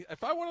have any –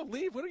 if I want to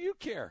leave, what do you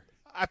care?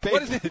 I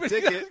paid for the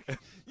ticket.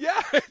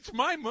 Yeah, it's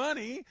my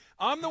money.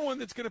 I'm the one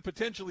that's going to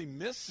potentially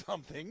miss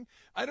something.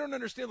 I don't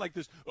understand like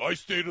this, I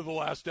stay to the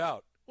last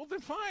out. Well,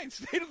 then fine,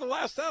 stay to the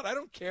last out. I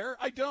don't care.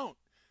 I don't.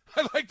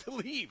 I like to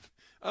leave.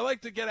 I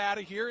like to get out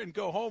of here and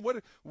go home.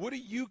 What do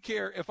you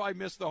care if I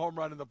miss the home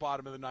run in the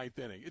bottom of the ninth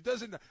inning? It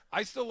doesn't.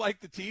 I still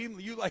like the team.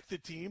 You like the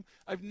team.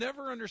 I've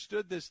never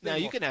understood this thing. Now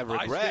you can have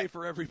regret. I stay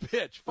for every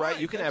pitch. Fine, right?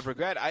 You can have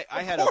regret.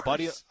 I had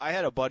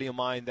a buddy of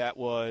mine that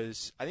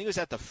was, I think it was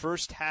at the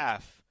first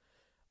half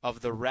of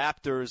the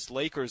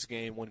Raptors-Lakers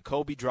game when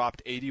Kobe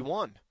dropped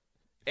 81.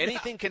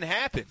 Anything can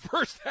happen.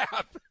 First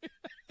half.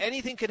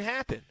 Anything can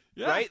happen.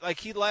 Yeah. Right? Like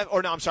he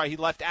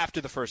left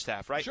after the first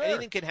half. Right? Sure.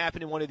 Anything can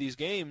happen in one of these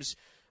games.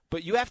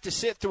 But you have to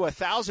sit through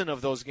 1,000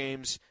 of those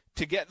games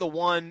to get the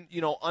one,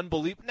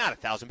 unbelievable. Not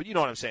 1,000, but you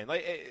know what I'm saying.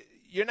 Like,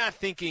 you're not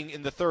thinking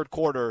in the third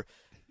quarter,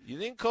 you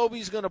think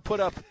Kobe's going to put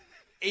up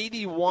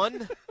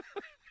 81?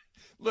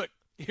 Look,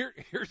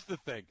 here's the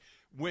thing.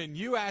 When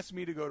you ask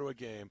me to go to a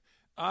game,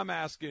 I'm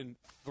asking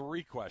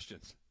 3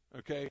 questions,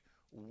 okay?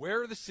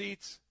 Where are the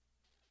seats?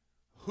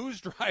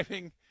 Who's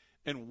driving?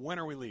 And when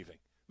are we leaving?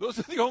 Those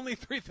are the only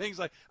 3 things.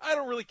 Like, I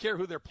don't really care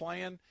who they're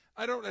playing.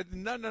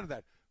 None of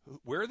that.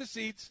 Where are the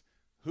seats?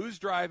 Who's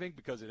driving?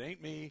 Because it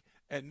ain't me.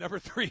 And number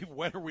 3,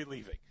 when are we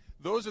leaving?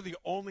 Those are the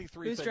only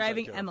 3 things. Who's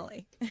driving?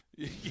 Emily.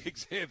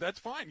 That's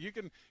fine. You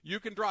can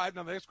drive.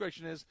 Now the next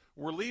question is,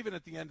 we're leaving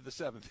at the end of the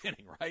 7th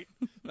inning, right?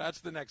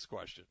 That's the next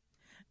question.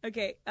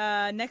 Okay,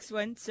 next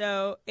one.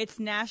 So it's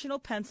National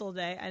Pencil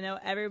Day. I know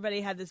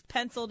everybody had this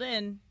penciled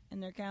in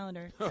their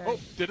calendar. Oh,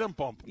 didn't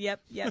bump.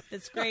 Yep,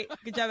 that's great.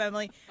 Good job,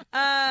 Emily.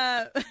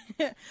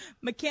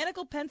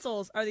 Mechanical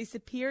pencils are the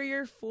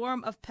superior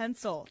form of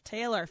pencil.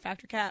 Taylor,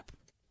 fact or cap?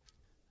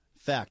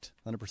 Fact,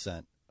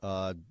 100%.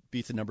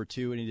 Beats a number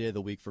 2 any day of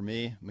the week for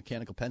me.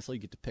 Mechanical pencil, you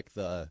get to pick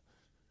the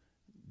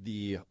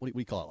what do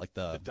we call it? Like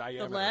the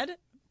diameter. The lead?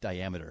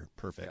 Diameter.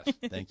 Perfect. Yes.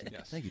 Thank you.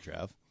 Yes. Thank you,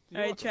 Trav.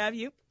 All right, Trav,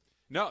 you?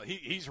 No,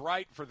 he's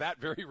right for that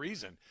very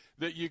reason.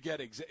 That you get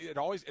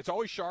it's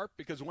always sharp,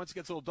 because once it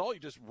gets a little dull, you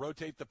just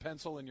rotate the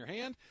pencil in your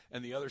hand,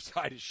 and the other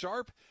side is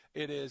sharp.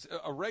 It is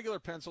a regular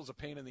pencil is a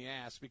pain in the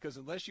ass, because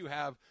unless you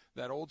have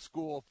that old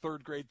school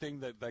third grade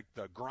thing that like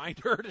the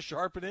grinder to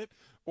sharpen it,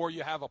 or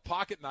you have a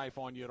pocket knife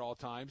on you at all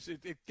times,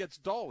 it gets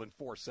dull in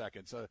 4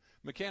 seconds. A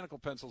mechanical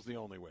pencil is the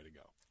only way to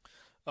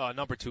go.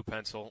 Number 2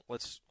 pencil.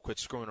 Let's quit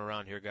screwing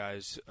around here,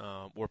 guys.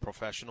 We're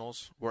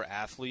professionals. We're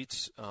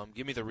athletes.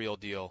 Give me the real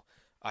deal.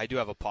 I do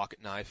have a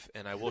pocket knife,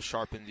 and I will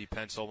sharpen the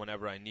pencil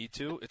whenever I need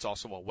to. It's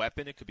also a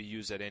weapon. It could be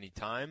used at any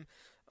time.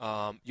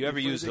 You ever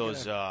use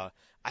those?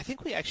 I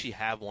think we actually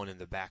have one in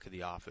the back of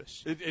the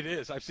office. It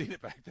is. I've seen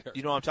it back there.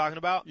 You know what I'm talking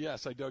about?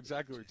 Yes, I know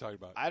exactly what you're talking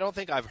about. I don't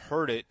think I've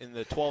heard it in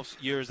the 12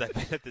 years I've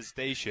been at the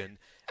station.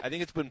 I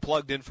think it's been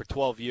plugged in for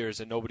 12 years,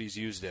 and nobody's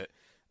used it.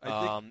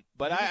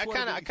 But I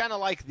kind of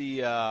like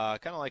the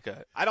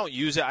I don't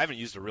use it. I haven't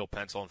used a real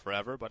pencil in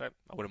forever, but I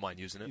wouldn't mind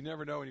using it. You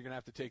never know when you're going to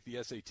have to take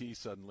the SAT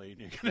suddenly,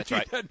 and you're going to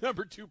need that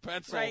number 2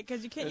 pencil. Right,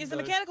 because you can't use the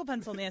mechanical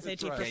pencil in the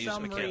SAT for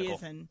some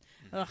reason.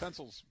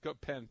 Pencils go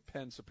pen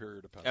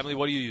superior to pencil. Emily,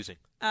 what are you using?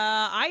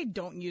 I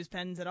don't use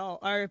pens at all,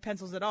 or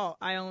pencils at all.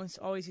 I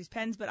always use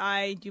pens, but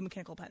I do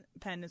mechanical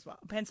pen as well,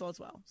 pencil as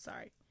well.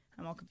 Sorry,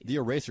 I'm all confused. The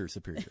eraser is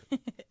superior.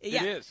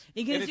 Yeah. It is.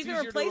 You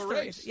can replace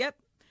those. Yep.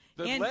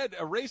 The lead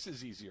erase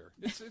is easier.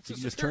 It's you can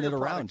just turn it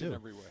around too.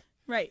 Every way.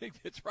 Right.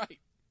 It's right.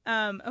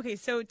 Okay,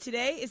 so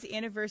today is the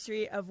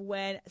anniversary of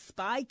when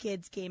Spy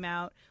Kids came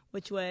out,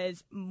 which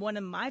was one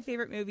of my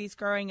favorite movies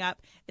growing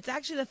up. It's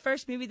actually the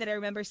first movie that I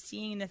remember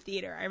seeing in the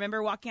theater. I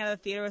remember walking out of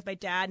the theater with my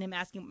dad and him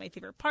asking what my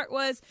favorite part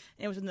was,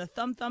 and it was when the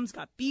thumbs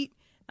got beat.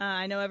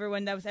 I know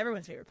that was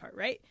everyone's favorite part,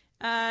 right?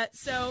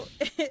 So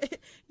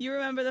you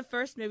remember the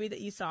first movie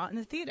that you saw in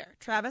the theater.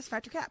 Travis,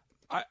 Factor Cap.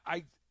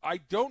 I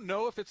don't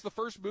know if it's the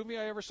first movie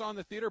I ever saw in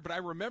the theater, but I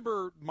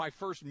remember my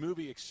first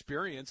movie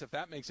experience, if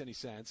that makes any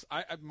sense.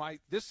 I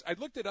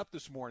looked it up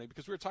this morning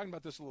because we were talking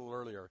about this a little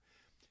earlier.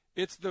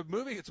 It's a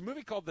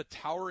movie called The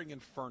Towering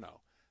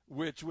Inferno,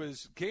 which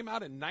came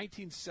out in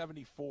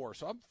 1974.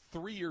 So I'm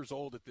 3 years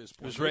old at this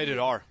point. It was rated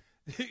R.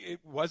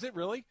 Was it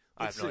really?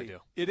 I have no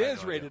idea. It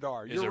is rated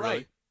R. You're right.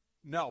 Really?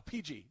 No,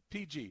 PG.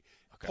 Okay.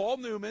 Paul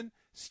Newman,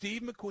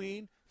 Steve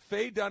McQueen,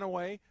 Faye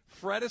Dunaway,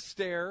 Fred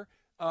Astaire,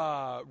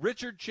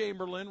 Richard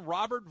Chamberlain,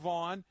 Robert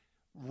Vaughn,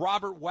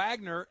 Robert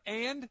Wagner,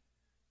 and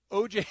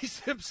O.J.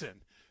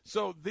 Simpson.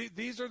 So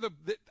these are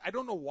I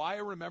don't know why I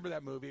remember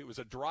that movie. It was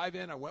a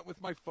drive-in. I went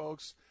with my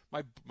folks.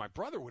 My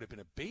brother would have been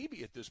a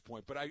baby at this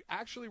point, but I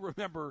actually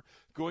remember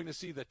going to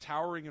see The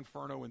Towering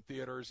Inferno in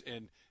theaters,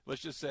 and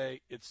let's just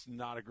say it's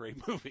not a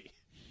great movie.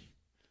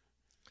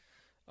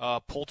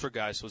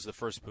 Poltergeist was the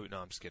first movie. No,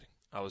 I'm just kidding.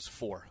 I was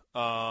 4.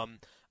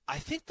 I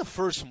think the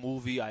first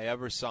movie I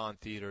ever saw in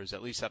theaters,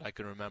 at least that I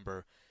can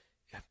remember,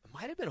 it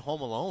might have been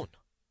Home Alone.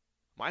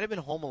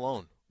 Home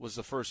Alone was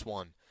the first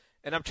one.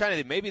 And I'm trying to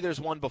think, maybe there's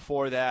one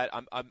before that.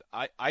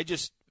 I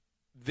just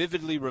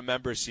vividly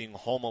remember seeing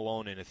Home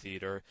Alone in a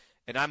theater,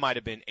 and I might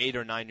have been 8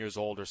 or 9 years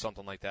old or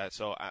something like that.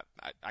 So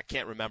I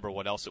can't remember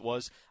what else it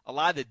was. A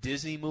lot of the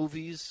Disney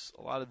movies,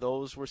 a lot of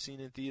those were seen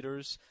in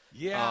theaters.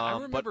 Yeah, I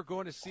remember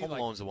going to see Home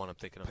Alone's the one I'm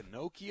thinking of.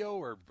 Pinocchio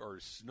or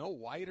Snow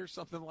White or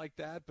something like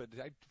that. But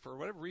for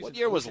whatever reason, what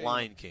year was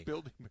Lion King?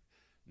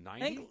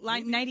 90? I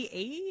think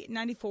 98,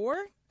 94,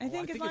 I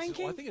think is Lion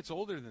King. I think it's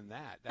older than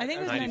that. I think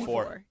it was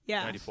 94.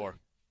 Yeah. 94.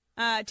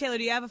 Taylor,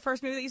 do you have a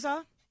first movie that you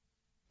saw?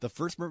 The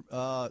first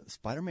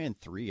Spider-Man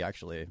 3,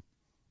 actually.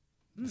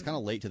 It's kind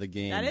of late to the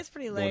game. That is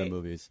pretty late. Going to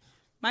movies.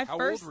 How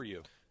old were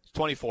you?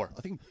 24.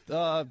 I think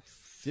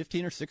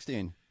 15 or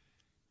 16.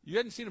 You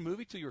hadn't seen a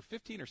movie till you were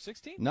 15 or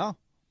 16? No,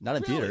 not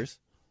in theaters.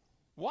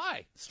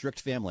 Why?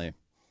 Strict family.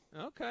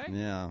 Okay.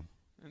 Yeah.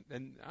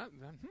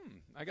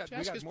 I got.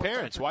 Ask his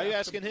parents. Why are you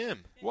asking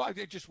him? Well, I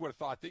just would have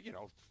thought that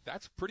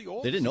that's pretty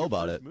old. They didn't know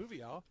about it.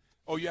 Movie, Al.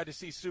 Oh, you had to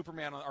see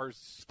Superman or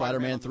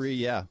Spider-Man 3,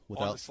 yeah,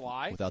 on the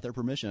sly, without their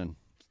permission.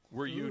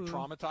 Were you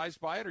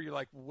traumatized by it, or you're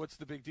like, what's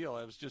the big deal?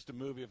 It was just a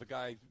movie of a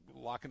guy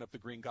locking up the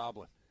Green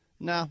Goblin.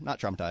 No, not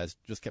traumatized.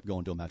 Just kept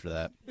going to him after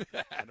that.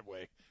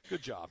 Anyway,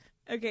 good job.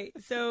 Okay,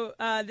 so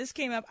this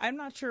came up. I'm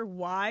not sure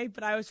why,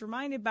 but I was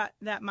reminded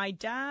that my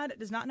dad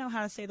does not know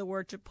how to say the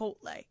word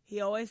Chipotle.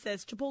 He always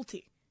says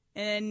Chipotle.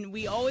 And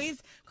we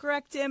always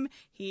correct him.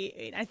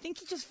 I think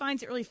he just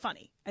finds it really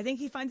funny. I think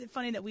he finds it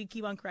funny that we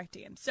keep on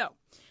correcting him. So,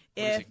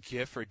 is it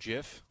GIF or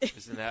GIF?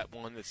 Isn't that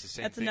one that's the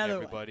same that's thing, another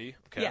everybody? One.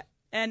 Okay. Yeah.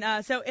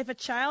 And so if a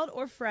child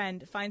or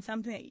friend finds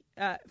something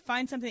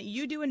that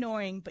you do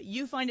annoying, but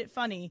you find it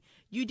funny,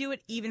 you do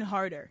it even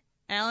harder.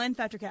 Alan,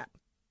 Factor Cap.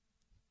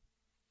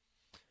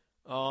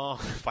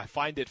 If I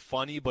find it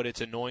funny, but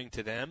it's annoying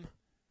to them,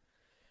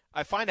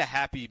 I find a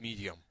happy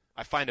medium.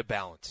 I find a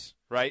balance,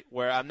 right?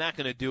 Where I'm not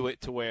going to do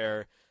it to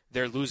where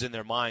they're losing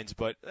their minds,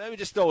 but let me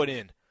just throw it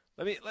in.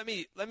 Let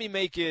me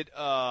make it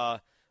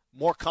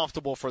more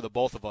comfortable for the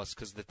both of us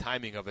because the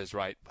timing of it is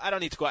right. I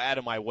don't need to go out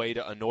of my way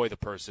to annoy the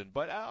person,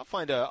 but I'll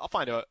find a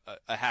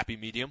happy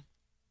medium.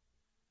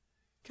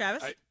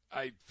 Travis?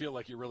 I feel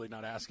like you're really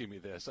not asking me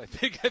this. I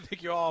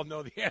think you all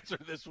know the answer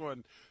to this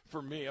one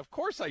for me. Of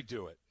course I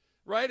do it,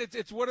 right?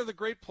 It's one of the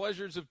great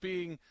pleasures of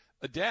being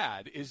a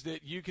dad is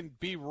that you can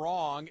be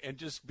wrong and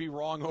just be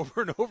wrong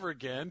over and over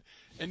again,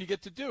 and you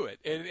get to do it.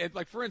 And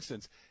like, for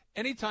instance,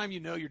 anytime you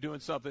know you're doing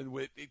something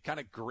with it kind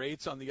of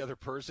grates on the other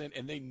person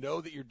and they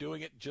know that you're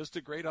doing it just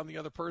to grate on the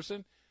other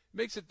person,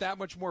 makes it that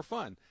much more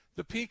fun.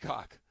 The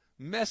peacock.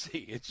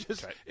 Messy. It's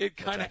just it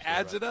kind of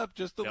adds it up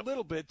just a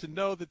little bit to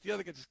know that the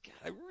other guy just, God,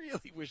 I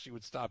really wish he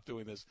would stop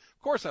doing this.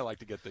 Of course, I like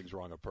to get things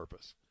wrong on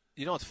purpose.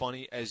 You know what's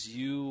funny?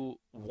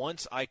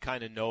 Once I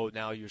kind of know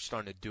now you're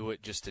starting to do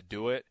it just to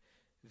do it,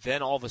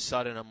 then all of a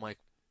sudden I'm like,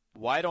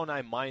 why don't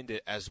I mind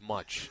it as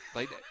much?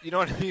 Like, you know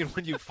what I mean?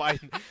 When you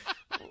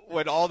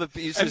when all the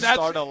pieces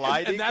start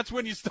aligning, and that's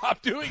when you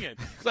stop doing it.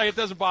 It's like, it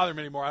doesn't bother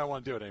me anymore. I don't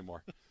want to do it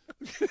anymore.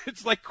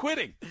 It's like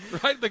quitting,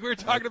 right? Like we were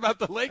talking about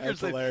the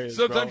Lakers. Hilarious,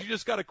 sometimes you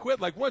just got to quit.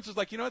 Like once it's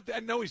like, you know what?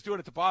 I know he's doing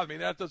it to bother me.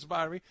 That doesn't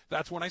bother me.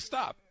 That's when I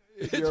stop.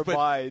 In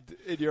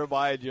your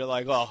mind, you're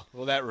like, oh,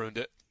 well, that ruined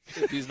it.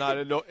 If he's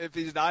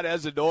not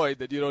as annoyed,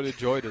 then you don't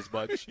enjoy it as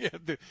much. Yeah,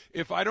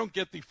 if I don't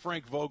get the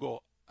Frank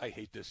Vogel, I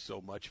hate this so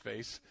much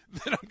face,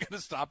 then I'm going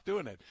to stop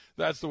doing it.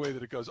 That's the way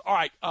that it goes. All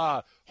right,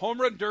 Home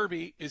Run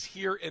Derby is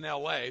here in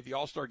L.A. The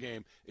All-Star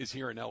Game is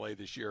here in L.A.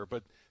 this year,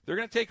 but they're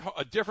going to take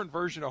a different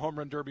version of Home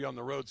Run Derby on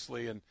the road,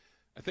 Slee, and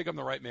I think I'm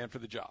the right man for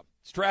the job.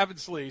 It's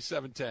Travis Slee,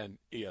 710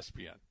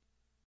 ESPN.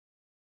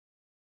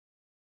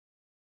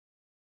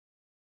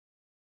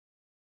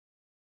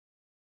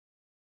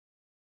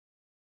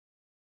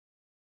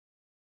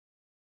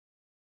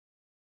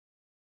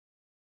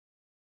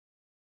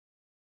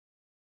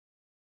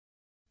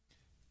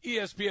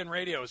 ESPN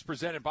Radio is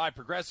presented by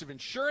Progressive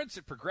Insurance.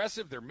 At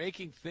Progressive, they're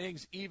making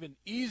things even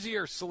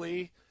easier,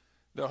 Slee.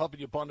 They're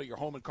helping you bundle your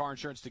home and car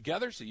insurance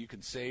together so you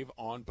can save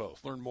on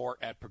both. Learn more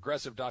at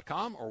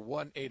Progressive.com or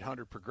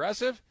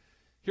 1-800-PROGRESSIVE.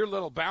 Hear a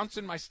little bounce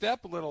in my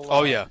step, a little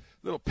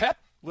little pep,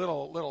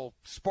 little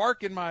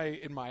spark in my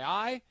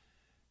eye.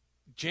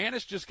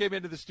 Janice just came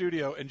into the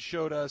studio and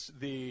showed us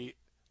the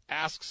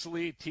Ask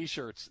Slee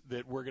T-shirts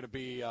that we're going to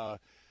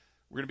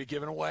be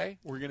giving away.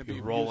 We're going to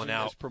be rolling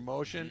out as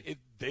promotion.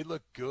 They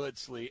look good,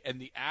 Slee,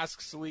 and the Ask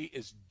Slee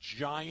is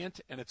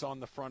giant, and it's on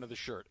the front of the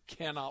shirt.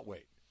 Cannot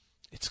wait.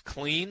 It's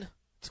clean.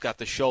 It's got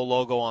the show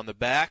logo on the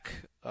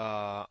back.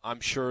 I'm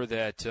sure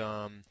that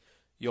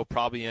you'll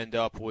probably end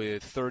up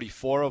with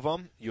 34 of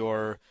them.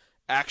 Your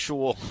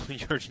actual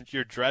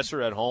your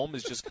dresser at home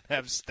is just going to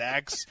have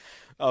stacks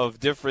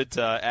of different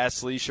Ask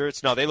Slee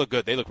shirts. No, they look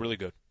good. They look really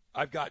good.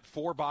 I've got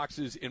 4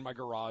 boxes in my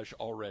garage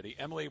already.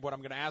 Emily, what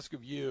I'm going to ask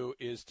of you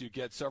is to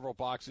get several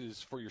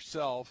boxes for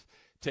yourself,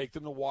 take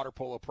them to water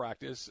polo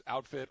practice,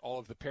 outfit all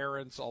of the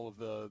parents, all of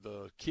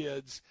the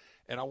kids,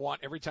 and I want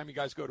every time you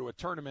guys go to a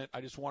tournament,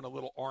 I just want a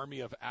little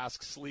army of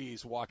Ask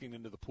Slees walking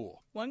into the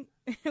pool. One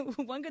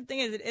good thing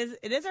is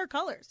it is our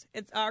colors.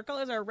 Our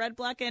colors are red,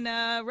 black, and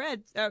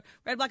red,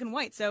 black, and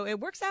white, so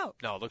it works out.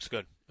 No, it looks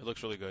good. It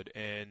looks really good,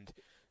 and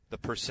the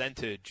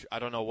percentage, I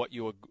don't know what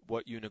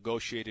you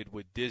negotiated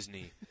with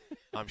Disney.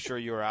 I'm sure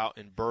you were out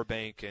in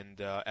Burbank and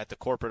at the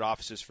corporate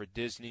offices for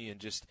Disney and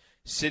just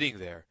sitting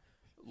there.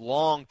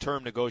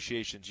 Long-term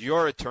negotiations.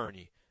 Your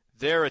attorney,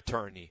 their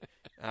attorney.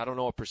 I don't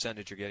know what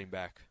percentage you're getting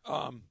back.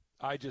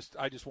 I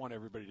just want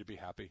everybody to be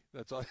happy.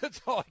 That's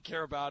all I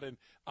care about, and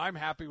I'm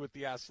happy with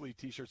the Ask Slee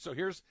T-shirt. So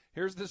here's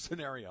the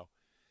scenario.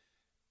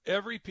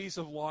 Every piece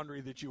of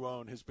laundry that you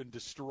own has been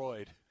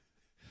destroyed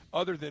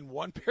other than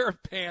one pair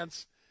of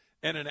pants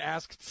and an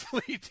Ask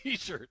Slee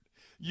T-shirt.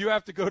 You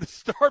have to go to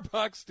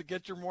Starbucks to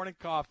get your morning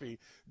coffee.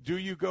 Do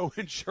you go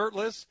in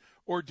shirtless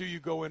or do you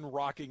go in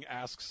rocking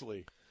Ask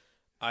Slee?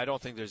 I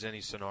don't think there's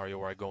any scenario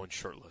where I go in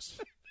shirtless.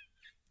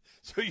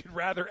 So you'd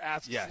rather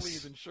Ask yes. Slee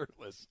than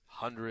shirtless?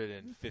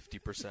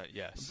 150%,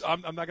 yes.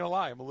 I'm not going to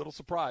lie. I'm a little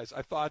surprised.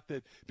 I thought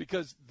that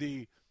because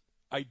the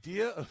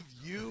idea of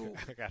you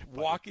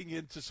walking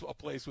into a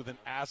place with an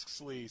Ask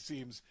Slee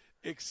seems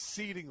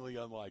exceedingly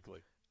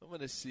unlikely. I'm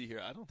going to see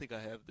here. I don't think I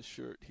have the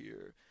shirt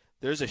here.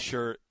 There's a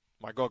shirt.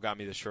 My girl got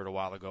me the shirt a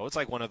while ago. It's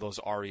like one of those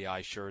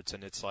REI shirts,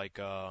 and it's like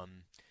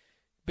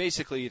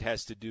basically it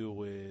has to do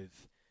with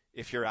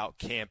if you're out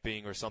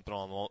camping or something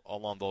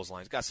along those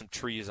lines. Got some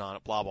trees on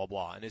it, blah, blah,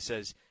 blah. And it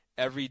says,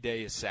 every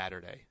day is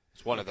Saturday.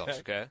 It's one of those,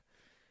 okay?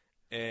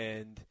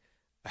 And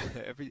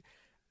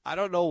I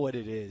don't know what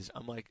it is.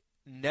 I'm like,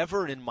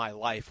 never in my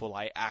life will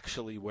I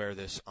actually wear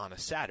this on a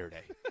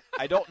Saturday.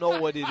 I don't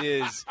know what it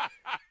is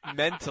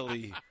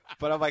mentally,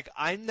 but I'm like,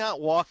 I'm not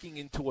walking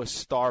into a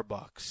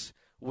Starbucks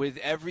with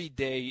every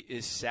day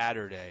is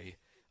Saturday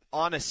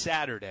on a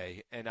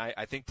Saturday, and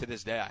I think to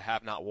this day I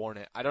have not worn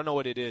it. I don't know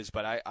what it is,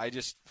 but I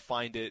just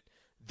find it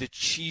the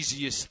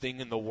cheesiest thing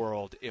in the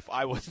world if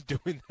I was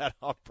doing that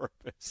on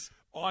purpose.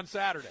 On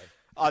Saturday.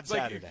 On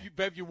Saturday.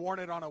 Have you worn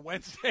it on a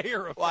Wednesday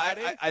or a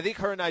Friday? I think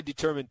her and I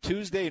determined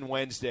Tuesday and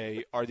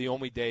Wednesday are the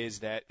only days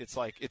that it's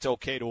like it's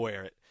okay to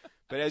wear it.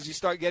 But as you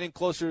start getting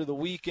closer to the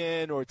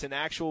weekend or it's an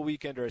actual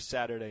weekend or a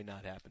Saturday,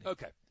 not happening.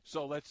 Okay,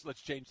 so let's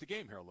change the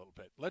game here a little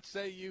bit. Let's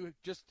say you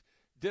just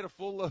did a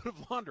full load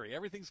of laundry.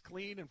 Everything's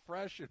clean and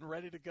fresh and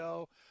ready to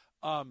go.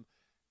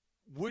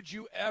 Would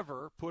you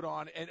ever put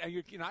on, and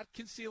you're not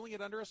concealing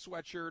it under a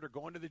sweatshirt or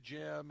going to the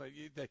gym,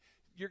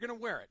 you're going to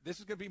wear it. This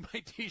is going to be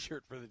my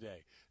T-shirt for the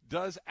day.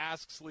 Does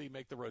Ask Slee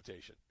make the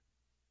rotation?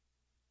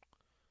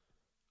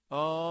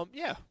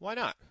 Yeah, why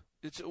not?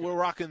 We're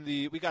rocking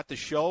we got the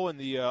show and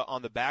the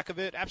on the back of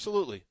it.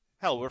 Absolutely.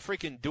 Hell, we're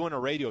freaking doing a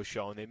radio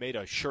show, and they made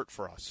a shirt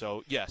for us.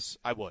 So, yes,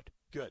 I would.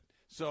 Good.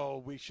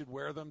 So we should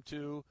wear them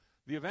to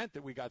the event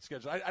that we got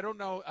scheduled. I don't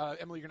know,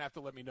 Emily, you're going to have to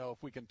let me know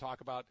if we can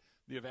talk about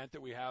the event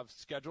that we have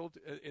scheduled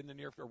in the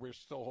near future. We're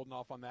still holding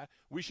off on that.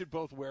 We should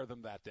both wear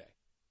them that day.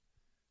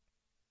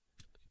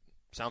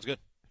 Sounds good.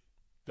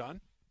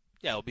 Done?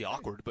 Yeah, it'll be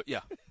awkward, but yeah.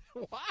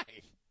 Why?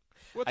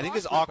 I think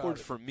it's awkward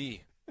for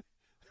me.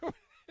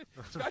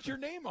 It's got your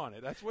name on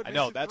it. That's what I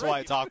know. That's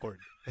why it's awkward.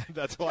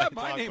 That's why it's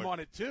my awkward. name on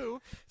it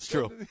too. It's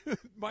true.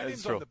 My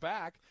name's on the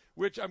back,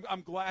 which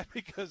I'm glad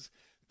because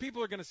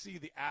people are going to see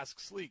the Ask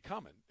Slee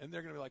coming, and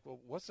they're going to be like, "Well,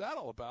 what's that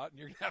all about?" And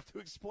you're going to have to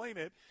explain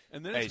it,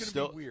 and then it's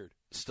going to be weird.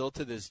 Still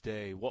to this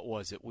day, what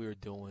was it we were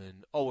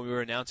doing? Oh, when we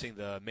were announcing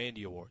the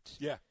Mandy Awards.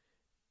 Yeah.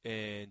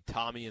 And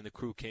Tommy and the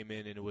crew came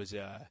in, and it was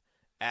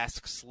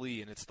Ask Slee,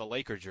 and it's the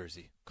Laker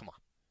jersey. Come on,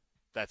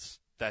 that's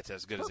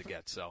as good as it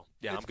gets. So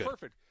yeah, I'm good.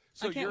 Perfect.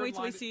 So I can't wait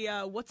till we see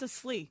what's a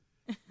Slee.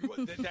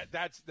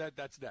 That's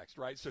next,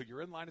 right? So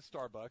you're in line at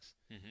Starbucks.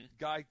 Mm-hmm.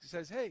 Guy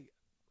says, "Hey,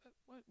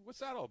 what's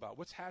that all about?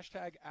 What's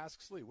hashtag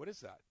Ask Slee? What is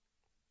that?"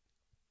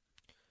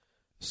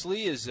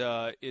 Slee is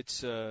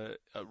it's a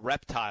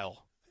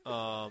reptile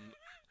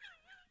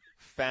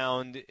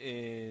found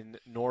in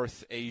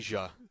North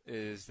Asia.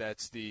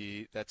 That's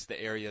the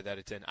area that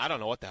it's in. I don't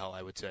know what the hell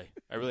I would say.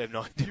 I really have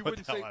no idea. You what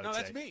wouldn't the hell say I would no.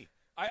 say. That's me.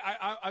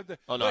 I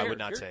would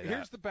not say that.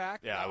 Here's the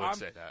back. Yeah, I would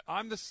say that.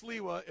 I'm the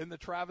Sliwa in the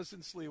Travis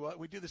and Sliwa.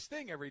 We do this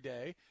thing every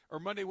day, or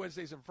Monday,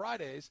 Wednesdays, and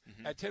Fridays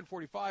at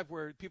 10:45,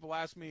 where people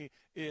ask me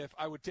if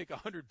I would take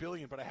 100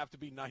 billion, but I have to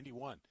be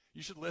 91.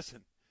 You should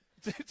listen.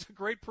 It's a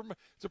great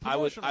it's a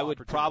promotional I would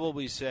opportunity.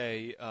 probably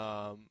say,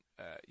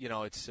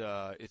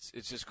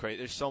 it's just great.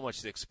 There's so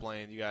much to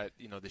explain. You got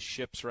the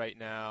ships right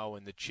now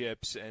and the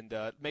chips, and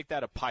make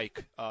that a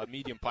pike,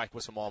 medium pike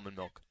with some almond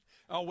milk.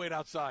 I'll wait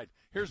outside.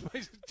 Here's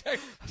my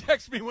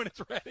text me when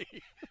it's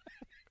ready.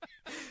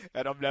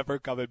 And I'm never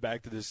coming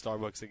back to this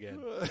Starbucks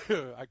again.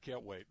 I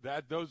can't wait.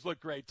 Those look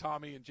great.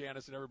 Tommy and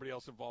Janice and everybody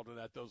else involved in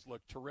that, those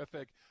look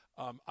terrific.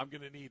 I'm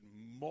going to need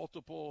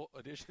multiple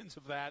editions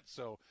of that,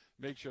 so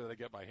make sure that I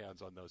get my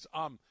hands on those.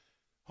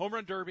 Home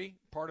Run Derby,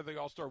 part of the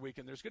All-Star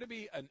Weekend. There's going to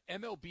be an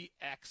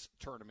MLB-X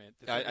tournament.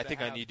 I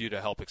think I need you to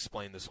help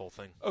explain this whole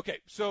thing. Okay,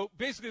 so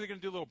basically they're going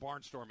to do a little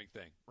barnstorming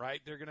thing, right?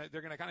 They're going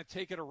to kind of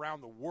take it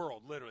around the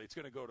world, literally. It's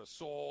going to go to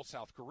Seoul,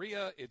 South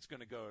Korea. It's going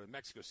to go to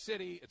Mexico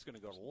City. It's going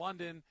to go to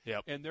London.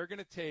 Yep. And they're going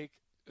to take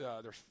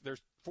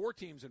there's 4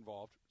 teams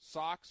involved,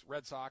 Sox,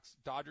 Red Sox,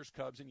 Dodgers,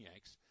 Cubs, and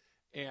Yanks.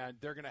 And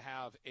they're going to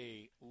have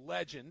a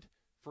legend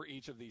for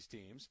each of these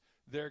teams.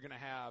 They're going to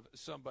have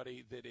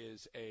somebody that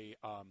is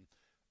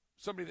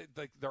somebody that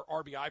like their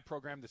RBI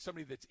program, that's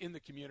somebody that's in the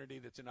community,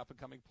 that's an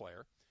up-and-coming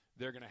player.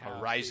 They're going to have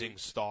a rising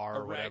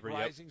star or whatever.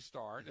 Rising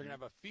star. They're going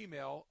to have a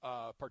female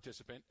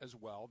participant as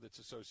well that's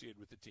associated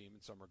with the team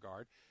in some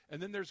regard.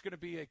 And then there's going to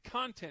be a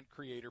content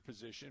creator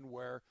position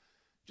where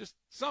just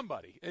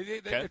somebody.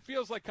 It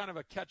feels like kind of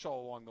a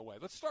catch-all along the way.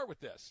 Let's start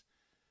with this.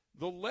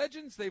 The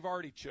legends they've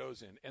already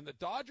chosen, and the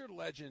Dodger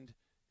legend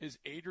is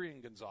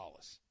Adrian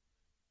Gonzalez.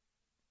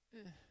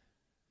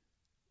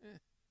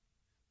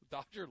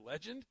 Dodger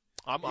legend?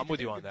 I'm with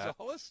you on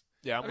Gonzalez?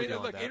 That. Yeah, I'm with you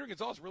on that. Adrian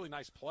Gonzalez is a really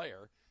nice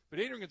player, but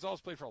Adrian Gonzalez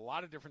played for a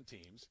lot of different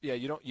teams. Yeah,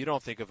 you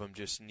don't think of him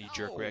just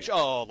knee-jerk reaction.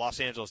 Oh, Los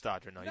Angeles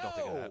Dodger. No, you don't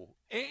think of that.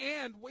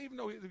 And even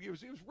though he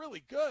was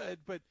really good,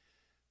 but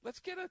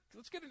let's get an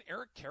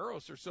Eric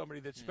Karros or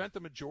somebody that spent the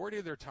majority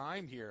of their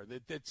time here.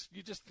 That's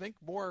you just think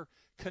more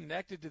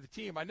connected to the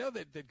team. I know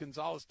that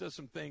Gonzalez does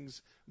some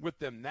things with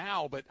them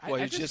now, but I'm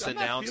not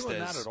feeling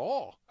that at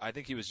all. I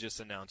think he was just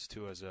announced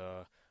too as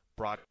a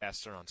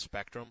broadcaster on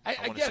Spectrum. I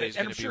want get to say it, he's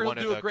and going I'm to sure be one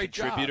he'll of do the a great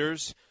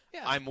contributors. Job.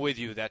 Yeah. I'm with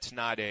you. That's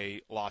not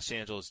a Los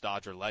Angeles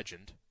Dodger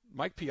legend.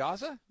 Mike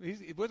Piazza?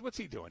 What's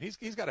he doing?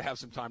 He's got to have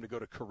some time to go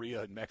to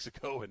Korea and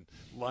Mexico and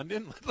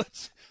London.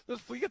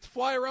 We get to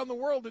fly around the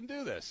world and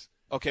do this.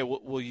 Okay,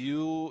 will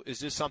you? Is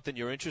this something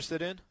you're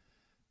interested in?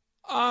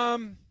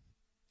 Kinda.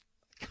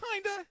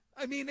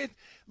 I mean,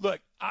 look,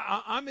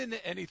 I'm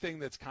into anything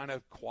that's kind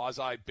of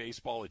quasi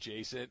baseball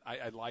adjacent.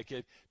 I like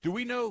it. Do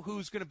we know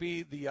who's going to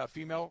be the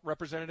female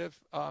representative,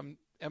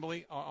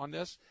 Emily, on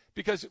this?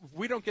 Because if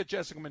we don't get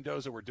Jessica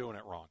Mendoza, we're doing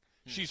it wrong.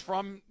 She's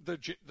from the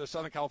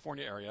Southern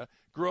California area,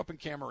 grew up in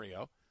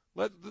Camarillo.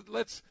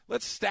 Let's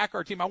stack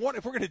our team.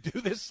 If we're going to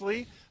do this,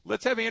 Lee,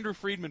 let's have Andrew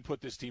Friedman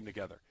put this team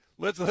together.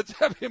 Let's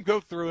have him go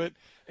through it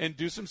and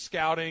do some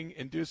scouting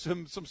and do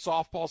some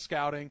softball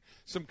scouting,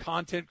 some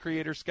content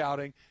creator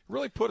scouting.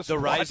 Really put us the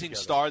rising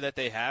star that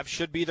they have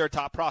should be their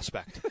top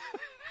prospect.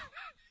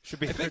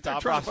 Should be I their think top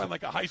they're trying prospect. to find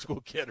like a high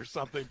school kid or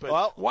something. But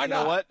well, why not?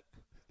 You know what?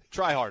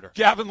 Try harder.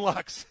 Gavin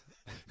Lux.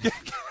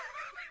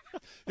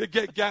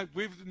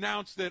 We've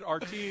announced that our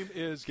team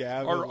is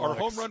Gavin our Lux.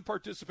 home run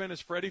participant is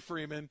Freddie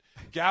Freeman.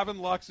 Gavin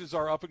Lux is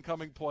our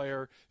up-and-coming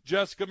player.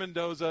 Jessica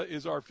Mendoza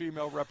is our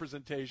female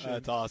representation.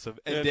 That's awesome.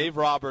 And Dave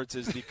Roberts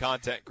is the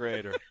content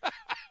creator.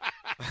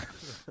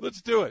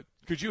 Let's do it.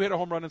 Could you hit a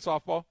home run in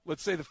softball?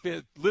 Let's say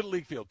the Little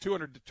League field,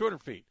 200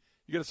 feet.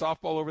 You get a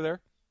softball over there?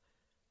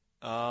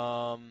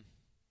 I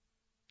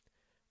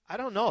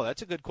don't know.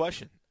 That's a good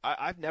question.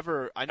 I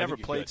never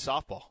played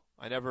softball.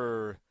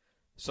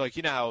 So, like,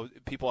 you know how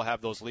people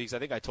have those leagues. I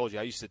think I told you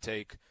I used to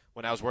take,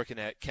 when I was working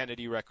at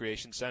Kennedy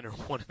Recreation Center,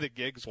 one of the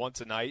gigs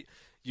once a night,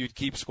 you'd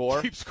keep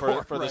score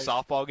for the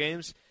softball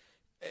games.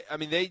 I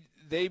mean,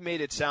 they made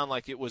it sound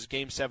like it was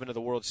Game 7 of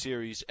the World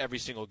Series every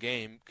single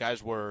game.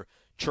 Guys were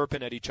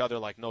chirping at each other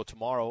like no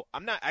tomorrow.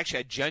 I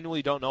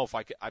genuinely don't know if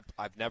I could.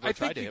 I've never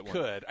tried to hit one. I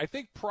think you could. I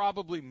think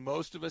probably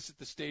most of us at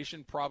the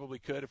station probably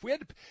could.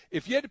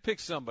 If you had to pick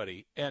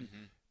somebody, and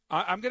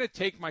I'm going to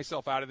take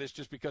myself out of this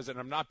just because, and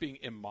I'm not being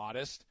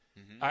immodest,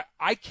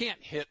 I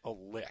can't hit a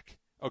lick.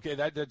 Okay,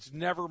 that's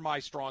never my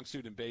strong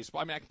suit in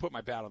baseball. I mean, I can put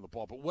my bat on the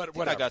ball, but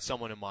what? I got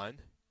someone in mind.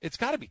 It's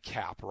got to be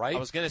Cap, right? I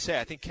was going to say,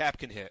 I think Cap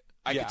can hit.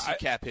 I can see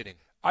Cap hitting.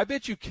 I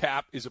bet you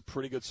Cap is a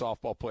pretty good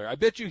softball player. I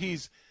bet you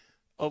he's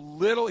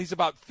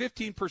about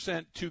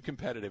 15% too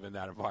competitive in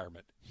that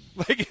environment.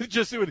 Like,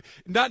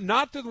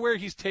 not to where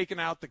he's taken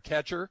out the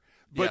catcher,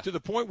 but to the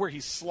point where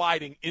he's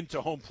sliding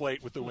into home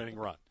plate with the winning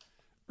run.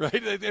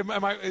 Right?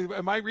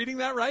 Am I reading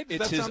that right?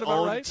 Does it's that his sound about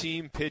own right?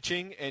 team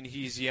pitching, and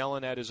he's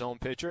yelling at his own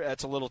pitcher.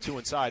 That's a little too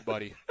inside,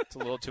 buddy. It's a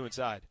little too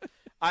inside.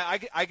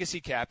 I can see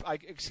Cap. I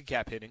can see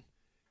Cap hitting.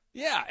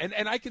 Yeah,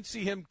 and I can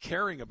see him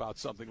caring about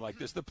something like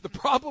this. The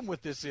problem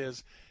with this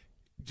is,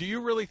 do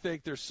you really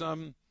think there's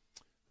some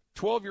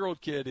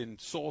 12-year-old kid in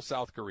Seoul,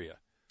 South Korea,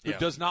 who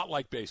does not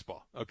like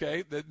baseball?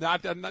 Okay,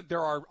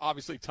 there are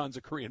obviously tons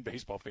of Korean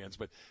baseball fans,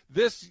 but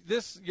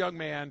this young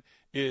man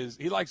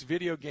he likes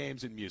video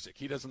games and music.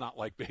 He does not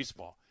like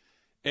baseball.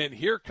 And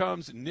here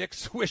comes Nick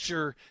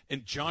Swisher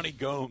and Johnny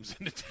Gomes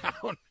into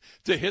town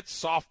to hit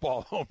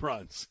softball home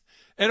runs.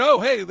 And,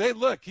 hey,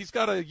 look, he's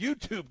got a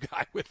YouTube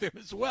guy with him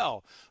as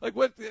well. Like,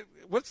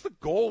 what's the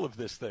goal of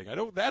this thing?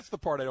 That's the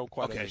part I don't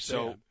quite understand.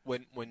 Okay, so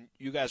when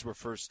you guys were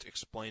first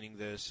explaining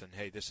this and,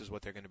 hey, this is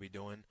what they're going to be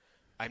doing,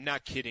 I'm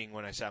not kidding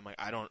when I say, I'm like,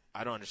 I don't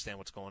understand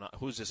what's going on.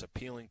 Who's this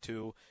appealing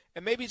to?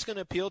 And maybe it's going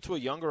to appeal to a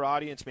younger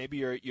audience. Maybe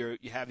you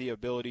have the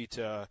ability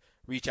to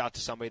reach out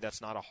to somebody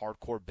that's not a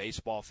hardcore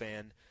baseball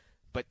fan.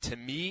 But to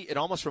me, it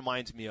almost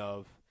reminds me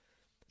of,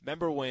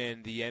 remember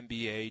when the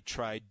NBA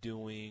tried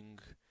doing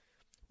 –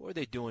 what were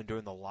they doing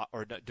during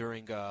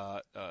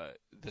the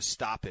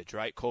stoppage,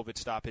 right? COVID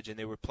stoppage, and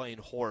they were playing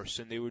horse,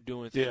 and they were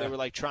doing they were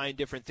like trying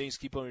different things,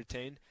 keep them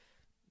entertained.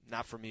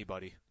 Not for me,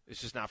 buddy.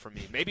 It's just not for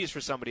me. Maybe it's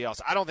for somebody else.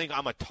 I don't think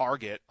I'm a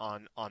target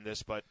on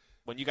this, but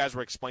when you guys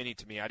were explaining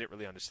to me, I didn't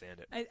really understand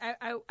it.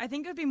 I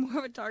think it would be more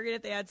of a target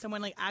if they had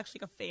someone like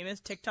actually like a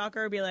famous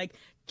TikToker be like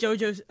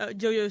Jojo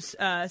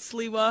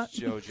Sliwa,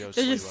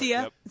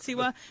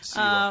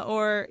 Siwa,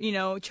 or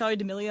Charlie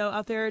D'Amelio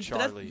out there.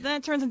 Charlie. But then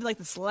it turns into like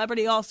the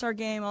Celebrity All-Star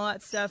Game, all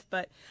that stuff.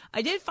 But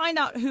I did find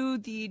out who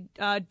the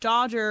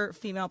Dodger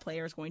female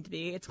player is going to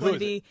be. It's going to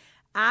be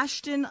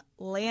Ashton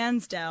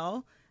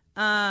Lansdale.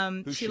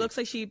 She looks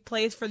like she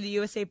plays for the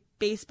USA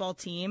baseball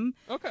team.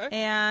 Okay.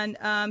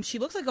 And she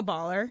looks like a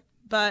baller,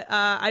 but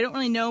I don't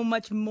really know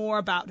much more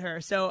about her.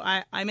 So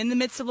I'm in the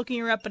midst of looking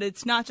her up, but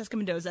it's not Jessica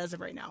Mendoza as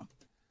of right now.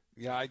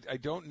 Yeah, I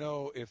don't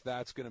know if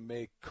that's going to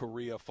make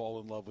Korea fall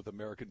in love with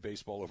American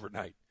baseball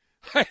overnight.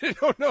 I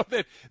don't know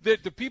that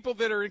the people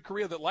that are in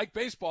Korea that like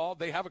baseball,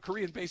 they have a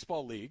Korean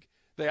baseball league.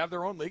 They have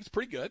their own league. It's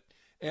pretty good.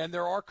 And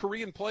there are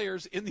Korean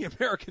players in the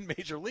American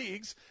major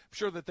leagues. I'm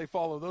sure that they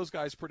follow those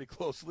guys pretty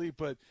closely.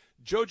 But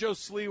Jojo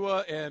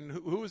Sliwa and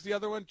who was the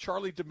other one?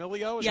 Charlie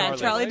D'Amelio? Yeah,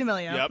 Charlie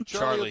D'Amelio. Yep,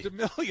 Charlie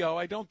D'Amelio,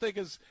 I don't think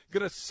is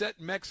going to set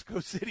Mexico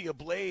City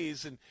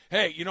ablaze. And,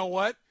 hey, you know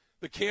what?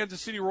 The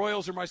Kansas City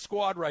Royals are my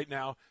squad right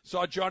now.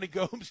 Saw Johnny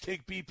Gomes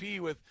take BP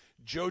with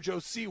Jojo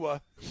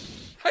Siwa.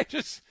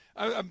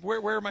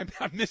 Where am I?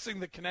 I'm missing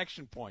the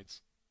connection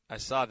points. I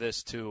saw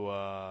this too.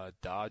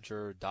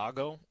 Dodger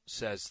Dago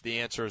says the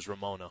answer is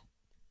Ramona.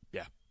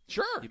 Yeah,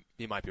 sure.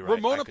 You might be right.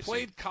 Ramona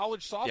played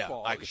college softball.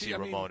 Yeah, I could see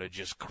Ramona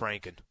just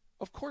cranking.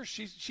 Of course,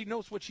 she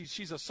knows what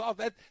she's a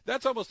soft.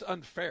 That's almost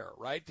unfair,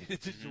 right?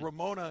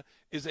 Ramona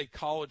is a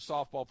college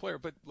softball player.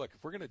 But look,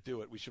 if we're going to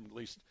do it, we should at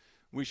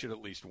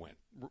least win.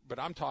 But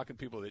I'm talking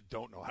people that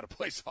don't know how to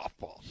play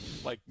softball,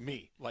 like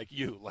me, like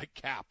you, like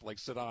Cap, like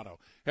Sedano.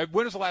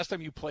 When was the last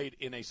time you played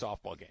in a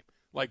softball game?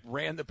 Like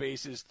ran the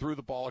bases, threw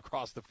the ball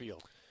across the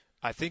field?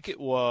 I think it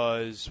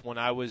was when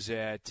I was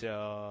at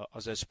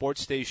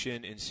Sports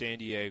Station in San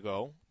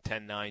Diego,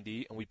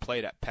 1090, and we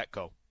played at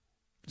Petco.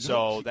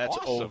 So that's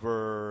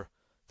awesome.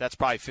 That's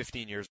probably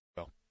 15 years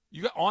ago.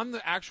 You got on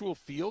the actual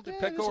field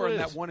at Petco or in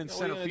that one in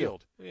center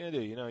field? Yeah, I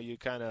do. You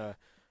kind of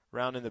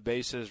rounding the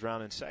bases,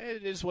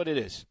 it is what it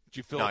is. Did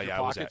you fill up your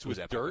pockets with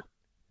dirt?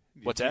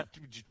 What's that?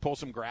 Did you pull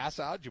some grass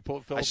out? Did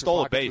you fill I up stole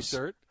your a pockets base.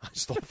 with dirt? I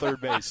stole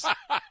third base.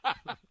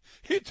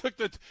 He took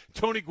the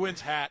Tony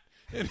Gwynn's hat.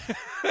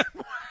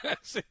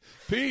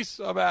 Peace.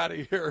 I'm out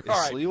of here. Is All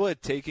right. Sliwa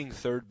taking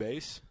third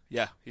base?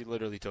 Yeah, he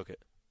literally took it.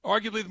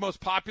 Arguably the most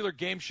popular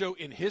game show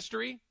in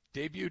history.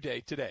 Debut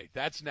day today.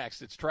 That's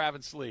next. It's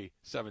Travis Lee,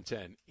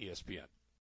 710 ESPN.